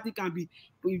charismatic, can be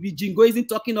jingoism,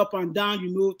 talking up and down,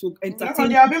 to entertain.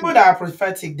 There are people that are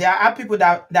prophetic. There are people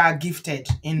that are gifted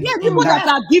in. Yeah, people that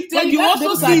are gifted. You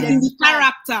also see it in the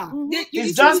character.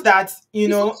 It's just that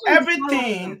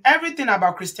everything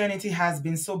about Christianity has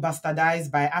been so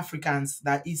bastardized by Africans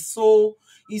that is so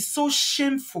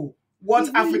shameful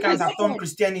what Africans have turned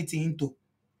Christianity into.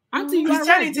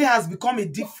 Christianity has become a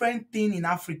different thing in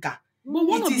Africa. But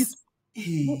one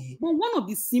of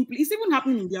the simple, it's even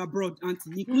happening in the abroad,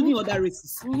 Auntie, including other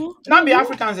races. Not be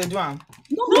Africans they do. No,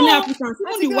 only Africans,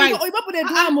 even the whites.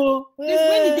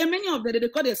 There's many of them. They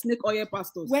call them snake oil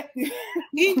pastors. When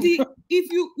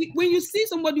you see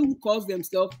somebody who calls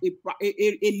themselves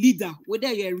a leader,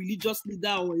 whether you're a religious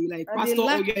leader or like pastor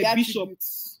or you're a bishop,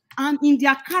 and in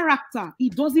their character,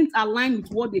 it doesn't align with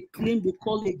what they claim they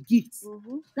call a gift.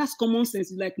 That's common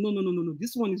sense. It's like, no.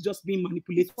 This one is just being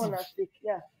manipulative.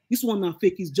 This one are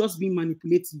fake. Is just being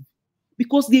manipulative.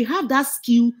 Because they have that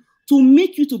skill to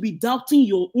make you to be doubting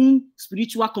your own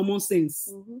spiritual common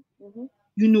sense.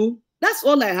 You know, that's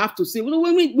all I have to say. When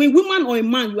woman or a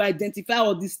man, you identify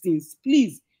all these things,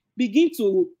 please begin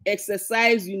to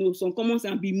exercise, some common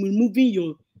sense and be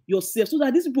removing yourself so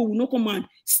that these people will not come and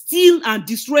steal and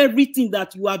destroy everything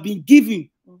that you have been given.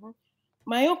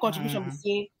 My own contribution will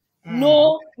say,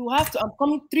 no, you have to. I'm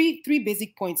coming three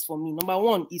basic points for me. Number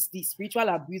one is the spiritual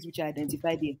abuse, which I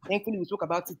identified here. Thankfully, we spoke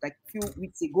about it like a few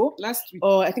weeks ago, last week,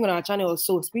 or I think on our channel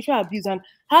also. Spiritual abuse and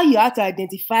how you have to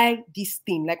identify this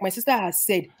thing. Like my sister has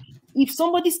said, if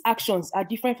somebody's actions are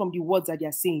different from the words that they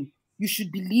are saying, you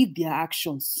should believe their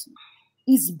actions.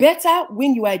 It's better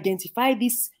when you identify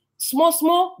these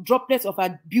small droplets of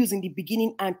abuse in the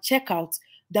beginning and check out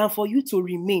than for you to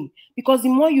remain. Because the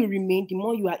more you remain, the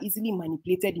more you are easily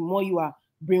manipulated, the more you are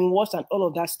brainwashed and all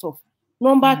of that stuff.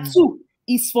 Number two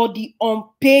is for the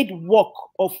unpaid work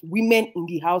of women in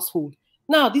the household.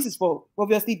 Now, this is for,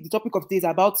 obviously, the topic of today is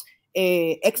about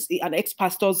an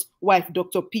ex-pastor's wife,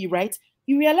 Dr. P, right?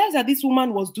 You realize that this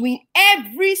woman was doing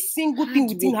every single thing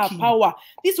within her power.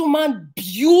 This woman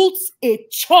built a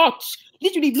church.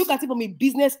 Literally, look at it from a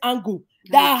business angle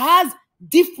that has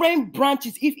different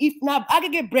branches. If now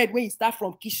aggregate bread when you start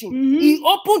from kitchen, he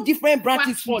opened different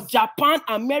branches for Japan,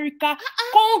 America.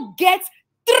 Can't get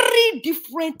 3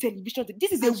 different television.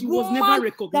 This is she was never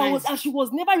recognized. And she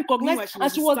was never recognized,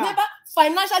 and she was never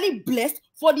financially blessed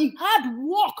for the hard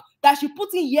work that she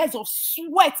put in years of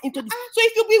sweat into this. So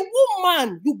if you be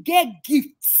woman, you get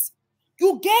gifts.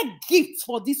 You get gifts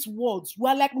for this world. You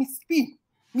are like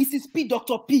Mrs. P,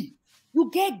 Dr. P. You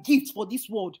get gifts for this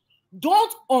world.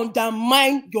 Don't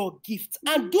undermine your gift,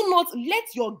 and do not let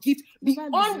your gift be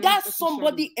under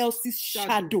somebody else's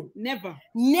shadow.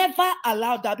 Never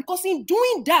allow that, because in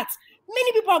doing that,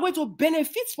 many people are going to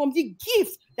benefit from the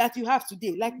gifts that you have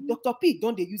today. Like Dr. P,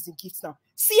 don't they use the gifts now?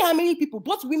 See how many people,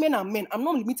 both women and men, I'm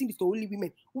not limiting this to only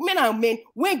women, women and men,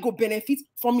 when go benefit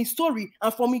from his story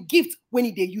and from his gift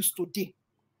when they use today.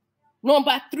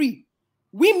 Number 3,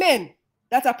 women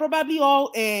that are probably all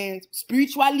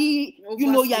spiritually,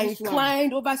 you're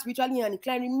inclined, over spiritually and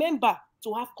inclined. Remember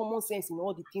to have common sense in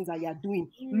all the things that you are doing.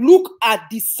 Look at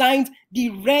the signs. The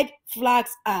red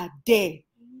flags are there.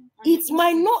 It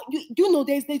might not,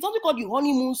 there's something called the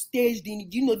honeymoon stage,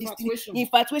 this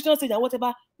infatuation stage and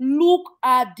whatever. Look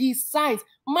at the signs.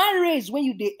 Marriage,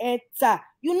 when they enter,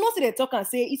 see they talk and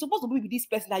say, it's supposed to be with this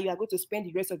person that you are going to spend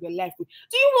the rest of your life with.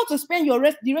 Do you want to spend the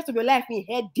rest of your life in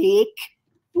headache?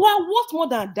 You are worth more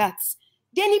than that.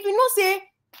 Then if you not say,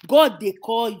 God, they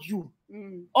call you,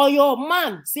 or your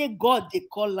man say, God, they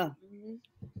call him,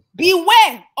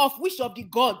 beware of which of the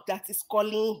God that is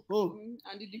calling him.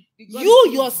 And you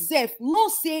yourself,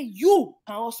 not say you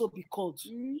can also be called.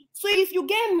 So if you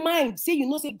get mind, say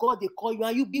say God, they call you,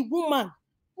 and you be woman,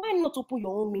 why not open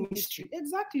your own ministry?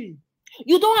 Exactly.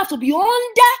 You don't have to be under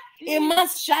a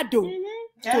man's shadow.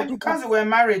 Yeah, because we're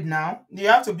married now, you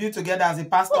have to build together as a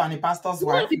pastor and a pastor's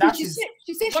wife. She said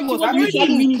she was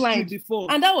spiritually inclined before,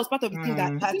 and that was part of the thing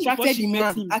that attracted the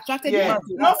man.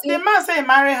 No, the man said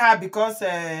marry her because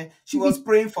she was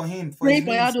praying for him. Praying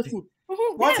for her.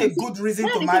 What a good reason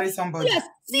to marry somebody.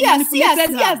 Yes, see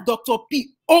as Dr.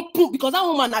 P open, because that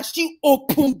woman, she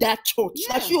opened that church.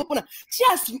 Yeah. She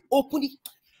has to open it.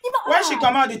 When she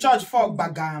come out the church for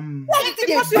bagam.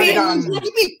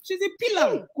 She's a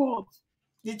pillar. God.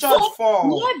 The church for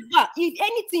never, if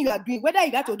anything you are doing, whether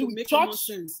you got to do with church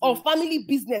or family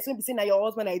business, when you say now your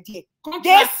husband idea, they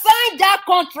sign that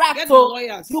contract. So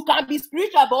you can be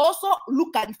spiritual, but also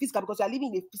look at the physical, because you are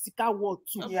living in a physical world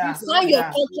too. Yeah. Sign your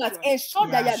contract, ensure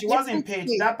that you are. She wasn't paid.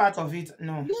 That part of it,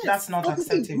 no, that's not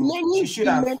acceptable. She should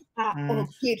have.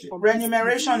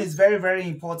 Remuneration is very, very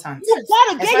important. You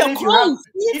gotta get your clothes.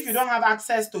 If you don't have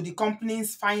access to the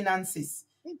company's finances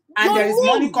and there is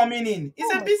money coming in,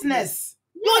 it's a business.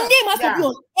 Your name has to be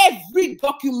on every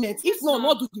document. If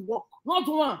not do the work. Not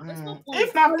do one.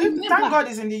 If thank God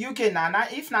is in the UK now.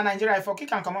 If not Nigeria, for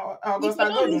can come out, Augusta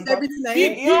go.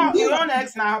 Your own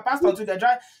ex now, pastor to the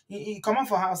drive, he come out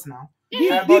for house now.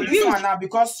 But this one now,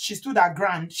 because she stood her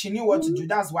ground, she knew what to do.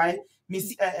 That's why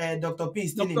Miss Dr. P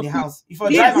is still in the house. If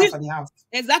I drive out for the house.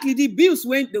 Exactly. The bills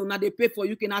when they pay for,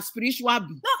 you can have spiritual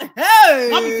bill. Hey,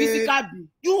 not be physical be.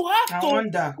 you have I to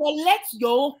wonder. collect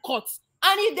your own cuts.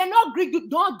 And if they're not agree,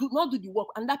 don't do the work,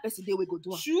 and that person they will go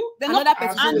do it. True. They Another not,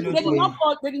 person and will they do did it. not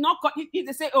call. They did not call. If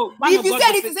they say, "Oh, man If of you God,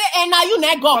 say this, you say, now you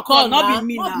never go call, not be now,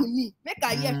 me not now." be me. Make a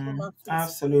hear from my face.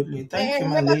 Absolutely. Thank you,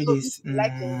 my Remember to hit ladies. the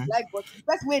like button. The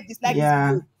person way dislike this Yeah.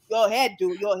 video, your head,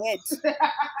 do your head.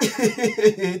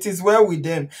 It is well with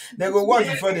them. They go watch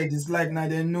before they dislike. Now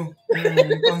they know.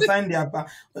 Consign their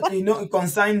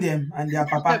consign them and their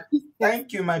papa.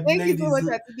 Thank you, my Thank you so ladies.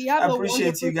 much, Atibi. Have a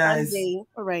Appreciate you wonderful guys. Sunday.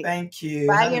 All right. Thank you.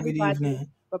 Bye, Have a good everybody. evening.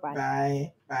 Bye-bye.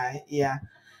 Bye. Bye. Yeah.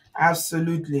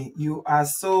 Absolutely. You are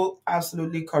so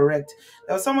absolutely correct.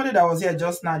 There was somebody that was here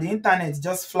just now. The internet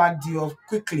just flagged you off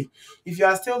quickly. If you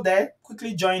are still there,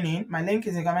 quickly join in. My link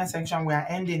is in the comment section. We are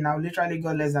ending now. Literally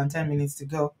got less than 10 minutes to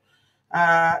go.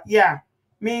 Yeah.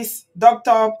 Miss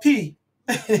Dr. P.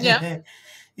 Yeah.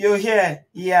 You're here.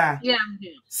 Yeah. Yeah, I'm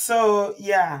here. So,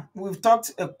 yeah, we've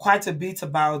talked quite a bit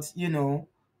about,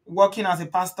 working as a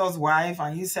pastor's wife,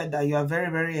 and you said that you are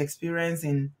very, very experienced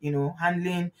in,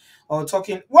 handling or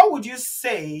talking. What would you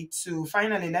say to,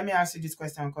 finally, let me ask you this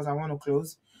question because I want to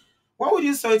close. What would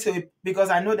you say to, because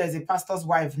I know there's a pastor's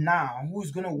wife now who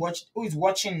is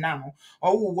watching now,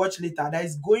 or who will watch later, that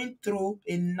is going through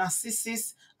a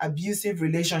narcissist abusive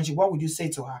relationship. What would you say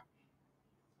to her?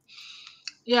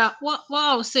 Yeah, well,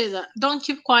 I would say that don't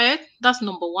keep quiet. That's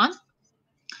number one.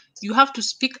 You have to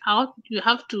speak out. You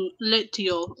have to let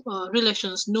your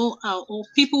relations know, or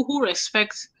people whom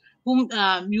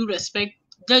you respect,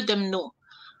 let them know.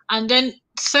 And then,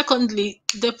 secondly,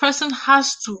 the person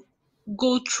has to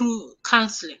go through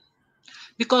counseling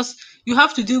because you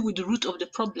have to deal with the root of the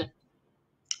problem.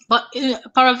 But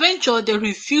peradventure, they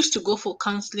refuse to go for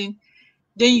counseling.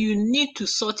 Then you need to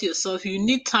sort yourself. You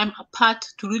need time apart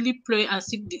to really pray and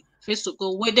seek the face of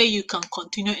God, whether you can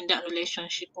continue in that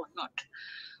relationship or not.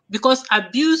 Because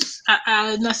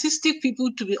narcissistic people,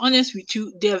 to be honest with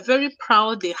you, they are very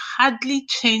proud. They hardly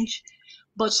change.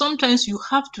 But sometimes you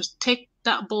have to take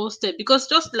that bold step because,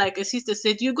 just like a sister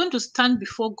said, you're going to stand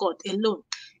before God alone.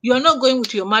 You are not going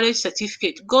with your marriage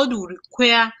certificate. God will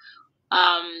require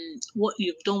what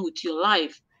you've done with your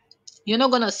life. You're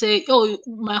not gonna say, "Oh,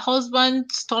 my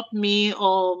husband stopped me,"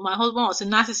 or "My husband was a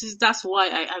narcissist. That's why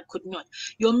I could not."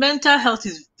 Your mental health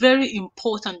is very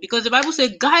important because the Bible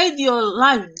says, "Guide your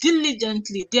life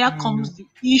diligently." There comes the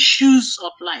issues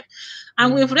of life,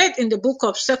 and we've read in the book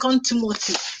of 2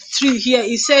 Timothy 3 here.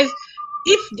 It says,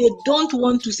 "If they don't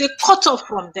want to say, cut off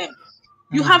from them."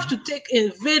 You have to take a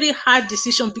very hard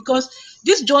decision because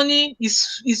this journey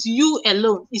is you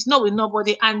alone. It's not with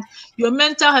nobody, and your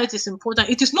mental health is important.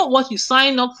 It is not what you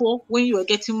sign up for when you are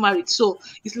getting married. So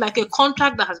it's like a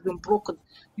contract that has been broken.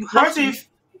 You have to.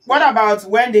 What about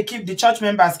when the church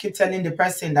members keep telling the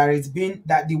person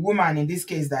that the woman in this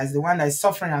case that is the one that is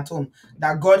suffering at home,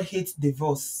 that God hates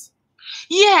divorce?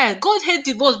 Yeah, God hates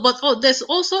divorce, but there's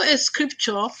also a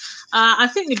scripture, I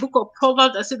think the book of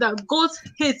Proverbs, that said that God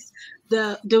hates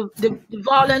the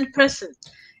violent person.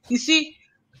 You see,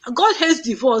 God hates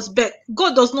divorce, but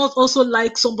God does not also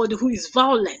like somebody who is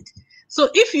violent. So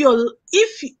if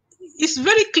it's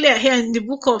very clear here in the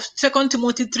book of 2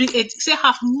 Timothy 3:8, it say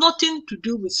have nothing to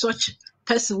do with such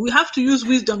person. We have to use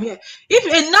wisdom here. If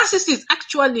a narcissist,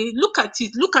 actually look at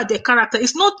the character,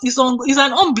 it's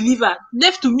an unbeliever.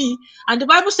 Left to me, and the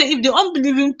Bible says if the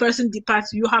unbelieving person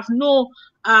departs, you have no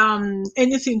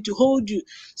anything to hold you.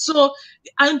 So,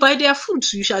 and by their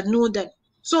fruits you shall know them.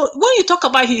 So when you talk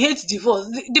about he hates divorce,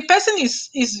 the person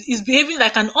is behaving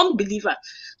like an unbeliever.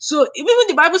 So even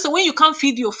the Bible says when you can't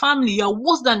feed your family, you're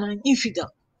worse than an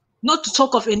infidel. Not to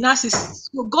talk of a narcissist.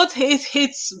 So God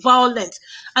hates violence,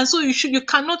 and so you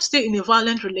cannot stay in a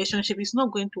violent relationship. It's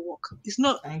not going to work. It's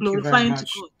not Thank you very glorifying to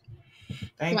much. God.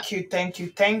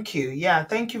 Thank you. Yeah,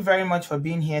 thank you very much for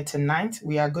being here tonight.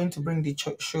 We are going to bring the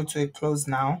show to a close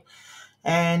now.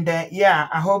 And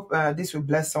I hope this will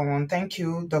bless someone. Thank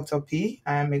you, Dr. P.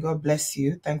 May God bless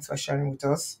you. Thanks for sharing with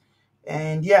us.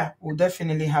 And we'll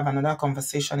definitely have another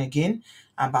conversation again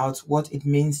about what it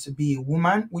means to be a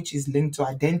woman, which is linked to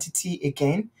identity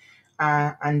again.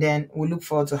 And then we'll look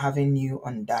forward to having you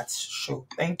on that show.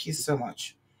 Thank you so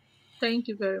much. Thank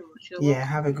you very much. You're welcome.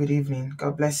 Have a good evening.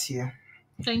 God bless you.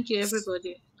 Thank you,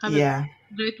 everybody. Have a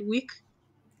great week.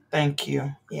 Thank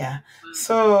you.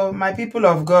 So, my people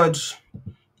of God,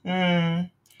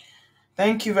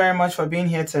 thank you very much for being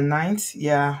here tonight.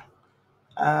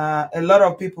 A lot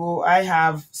of people, I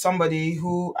have somebody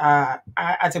who at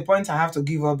a point I have to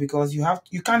give up because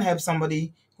you can't help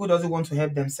somebody who doesn't want to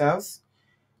help themselves.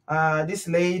 This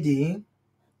lady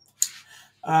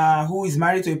who is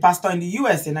married to a pastor in the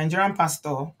US, a Nigerian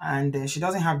pastor, and she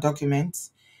doesn't have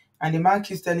documents. And the man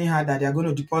keeps telling her that they're going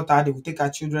to deport her, they will take her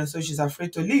children, so she's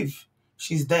afraid to leave.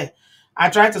 She's there. I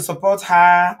tried to support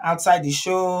her outside the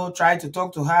show, tried to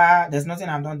talk to her. There's nothing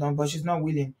I've not done, but she's not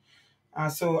willing.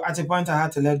 So at a point I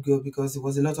had to let go because it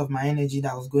was a lot of my energy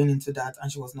that was going into that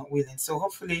and she was not willing. So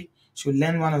hopefully she'll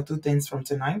learn one or two things from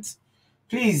tonight.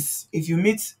 Please, if you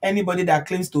meet anybody that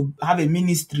claims to have a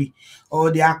ministry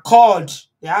or they are called,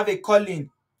 they have a calling,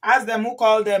 ask them who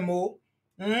called them.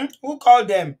 Who called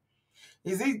them?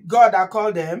 Is it God that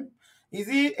called them? Is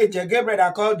it Angel Gabriel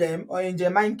that called them or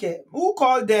Angel Manke? Who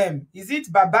called them? Is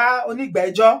it Baba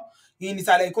Onigbejo in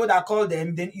Isaleko that called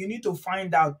them? Then you need to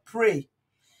find out, pray.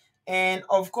 And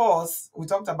of course, we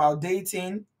talked about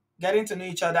dating, getting to know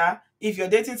each other. If you're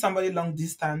dating somebody long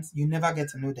distance, you never get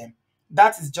to know them.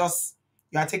 That is just,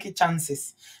 you are taking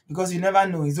chances because you never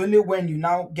know. It's only when you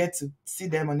now get to see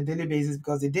them on a daily basis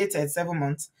because they dated 7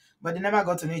 months, but they never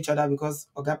got to know each other because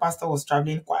Oga Pastor was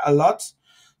traveling quite a lot.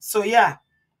 So yeah,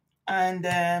 and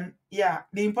yeah,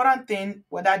 the important thing,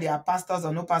 whether they are pastors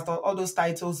or no pastors, all those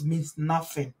titles means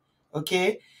nothing.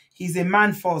 Okay, he's a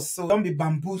man first, so don't be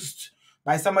bamboozled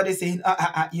by somebody saying,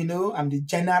 you know, I'm the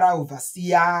general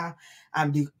overseer,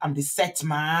 I'm the set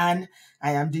man,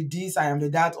 I am the this, I am the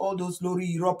that. All those Lori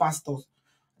hero pastors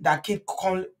that keep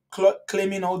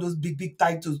claiming all those big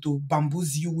titles to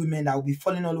bamboozle you women that will be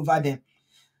falling all over them.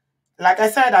 Like I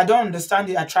said, I don't understand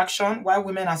the attraction. Why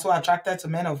women are so attracted to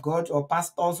men of God or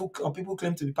pastors or people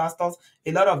claim to be pastors.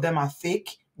 A lot of them are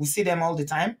fake. We see them all the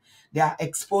time. They are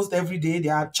exposed every day.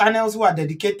 There are channels who are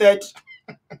dedicated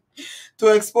to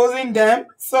exposing them.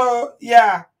 So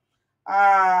yeah,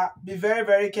 be very,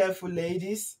 very careful,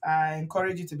 ladies. I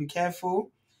encourage you to be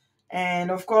careful. And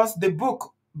of course, the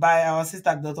book by our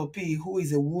sister Dr. P, who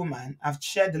is a woman, I've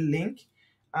shared the link.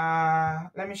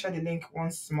 Let me share the link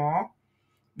once more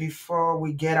before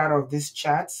we get out of this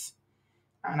chat.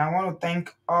 And I want to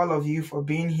thank all of you for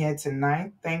being here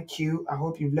tonight. Thank you. I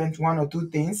hope you've learned one or two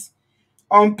things.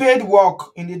 Unpaid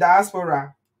work in the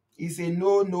diaspora is a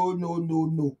no, no, no, no,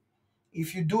 no.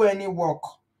 If you do any work,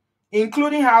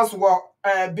 including housework,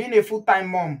 being a full-time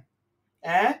mom,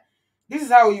 this is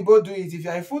how you both do it. If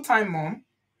you're a full-time mom,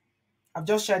 I've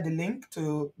just shared the link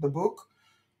to the book.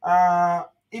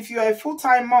 If you're a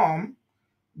full-time mom,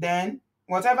 then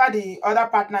whatever the other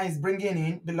partner is bringing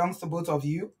in belongs to both of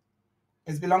you.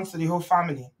 It belongs to the whole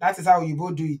family. That is how you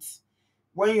both do it.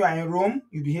 When you are in Rome,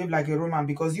 you behave like a Roman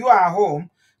because you are at home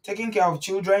taking care of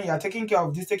children, you are taking care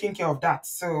of this, taking care of that.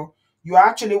 So you are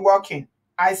actually working.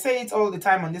 I say it all the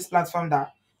time on this platform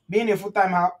that being a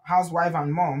full-time housewife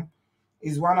and mom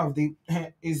is one of the,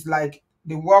 is like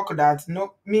the work that,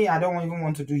 I don't even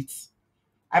want to do it.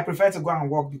 I prefer to go and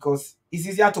work because it's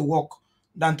easier to work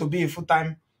than to be a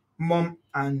full-time mom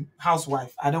and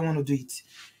housewife. I don't want to do it.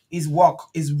 It's work,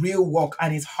 it's real work,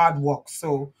 and it's hard work.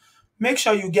 So make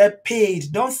sure you get paid.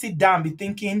 Don't sit down be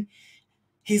thinking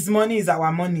his money is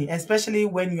our money, especially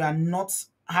when you are not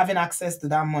having access to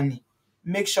that money.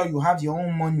 Make sure you have your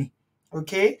own money,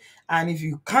 okay? And if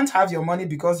you can't have your money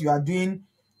because you are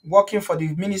working for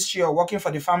the ministry or working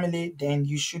for the family, then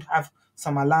you should have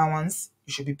some allowance.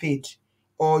 You should be paid,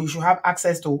 or you should have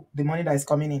access to the money that is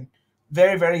coming in.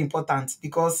 Very, very important,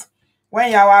 because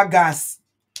when you are gas,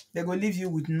 they go leave you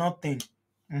with nothing.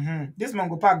 This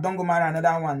Mongo Park don't go marry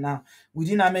another one now.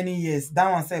 Within how many years?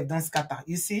 That one self don't scatter.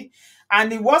 You see?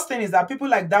 And the worst thing is that people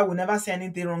like that will never say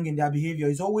anything wrong in their behavior.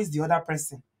 It's always the other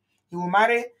person. He will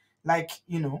marry, like,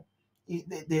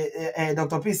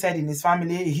 Dr. P said in his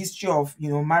family, a history of,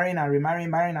 marrying and remarrying,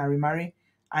 marrying and remarrying,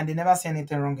 and they never say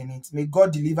anything wrong in it. May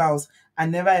God deliver us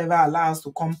and never ever allow us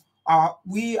to come,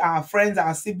 our friends,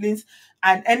 our siblings,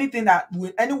 and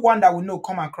anyone that we know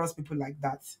come across people like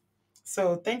that.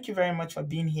 So thank you very much for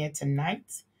being here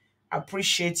tonight. I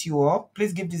appreciate you all.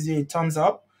 Please give this video a thumbs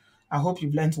up. I hope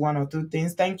you've learned one or two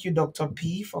things. Thank you, Dr.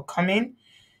 P, for coming.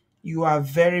 You are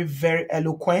very, very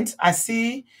eloquent. I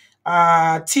see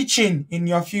teaching in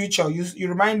your future. You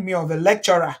remind me of a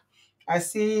lecturer. I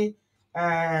see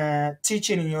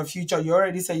teaching in your future. You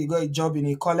already said you got a job in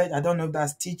a college. I don't know if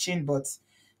that's teaching, but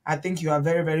I think you are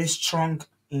very, very strong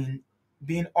in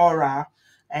being oral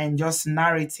and just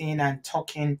narrating and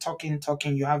talking.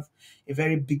 You have a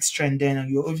very big strength then, and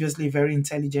you're obviously a very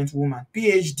intelligent woman.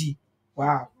 PhD.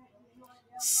 Wow.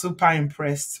 Super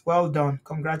impressed. Well done.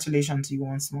 Congratulations to you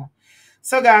once more.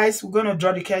 So guys, we're going to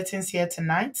draw the curtains here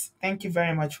tonight. Thank you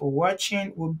very much for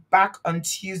watching. We're back on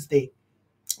Tuesday.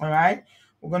 All right.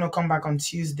 We're going to come back on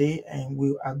Tuesday and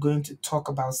we are going to talk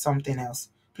about something else.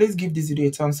 Please give this video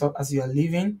a thumbs up as you are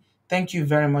leaving. Thank you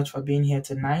very much for being here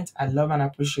tonight. I love and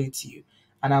appreciate you.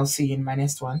 And I'll see you in my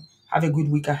next one. Have a good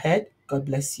week ahead. God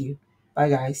bless you. Bye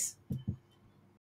guys.